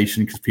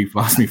recommendation, because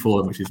people ask me for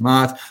them, which is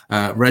mad.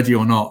 Ready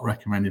or Not,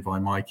 recommended by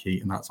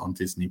Mikey, and that's on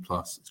Disney+.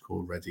 It's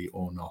called Ready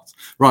or Not.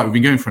 Right, we've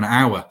been going for an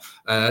hour.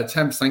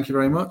 Temps, thank you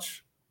very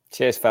much.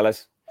 Cheers,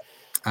 fellas.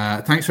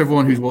 Thanks for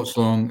everyone who's watched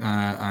along,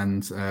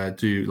 and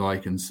do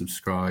like and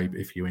subscribe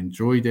if you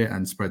enjoyed it,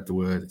 and spread the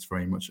word. It's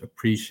very much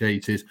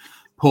appreciated.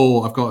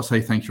 Paul, I've got to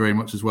say thank you very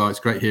much as well. It's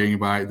great hearing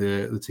about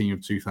the team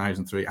of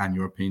 2003 and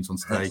your opinions on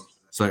today.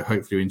 So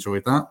hopefully you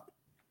enjoyed that.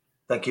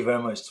 Thank you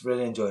very much.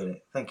 Really enjoyed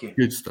it. Thank you.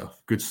 Good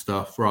stuff. Good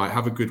stuff. Right.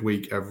 Have a good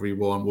week,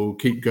 everyone. We'll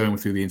keep going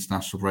through the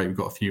international break. We've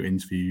got a few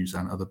interviews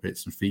and other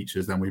bits and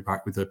features. Then we're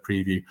back with a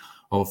preview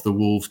of the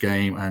Wolves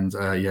game. And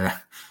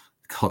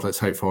God, let's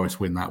hope Forest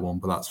win that one.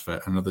 But that's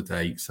for another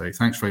day. So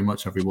thanks very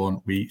much,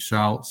 everyone. We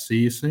shall see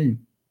you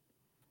soon.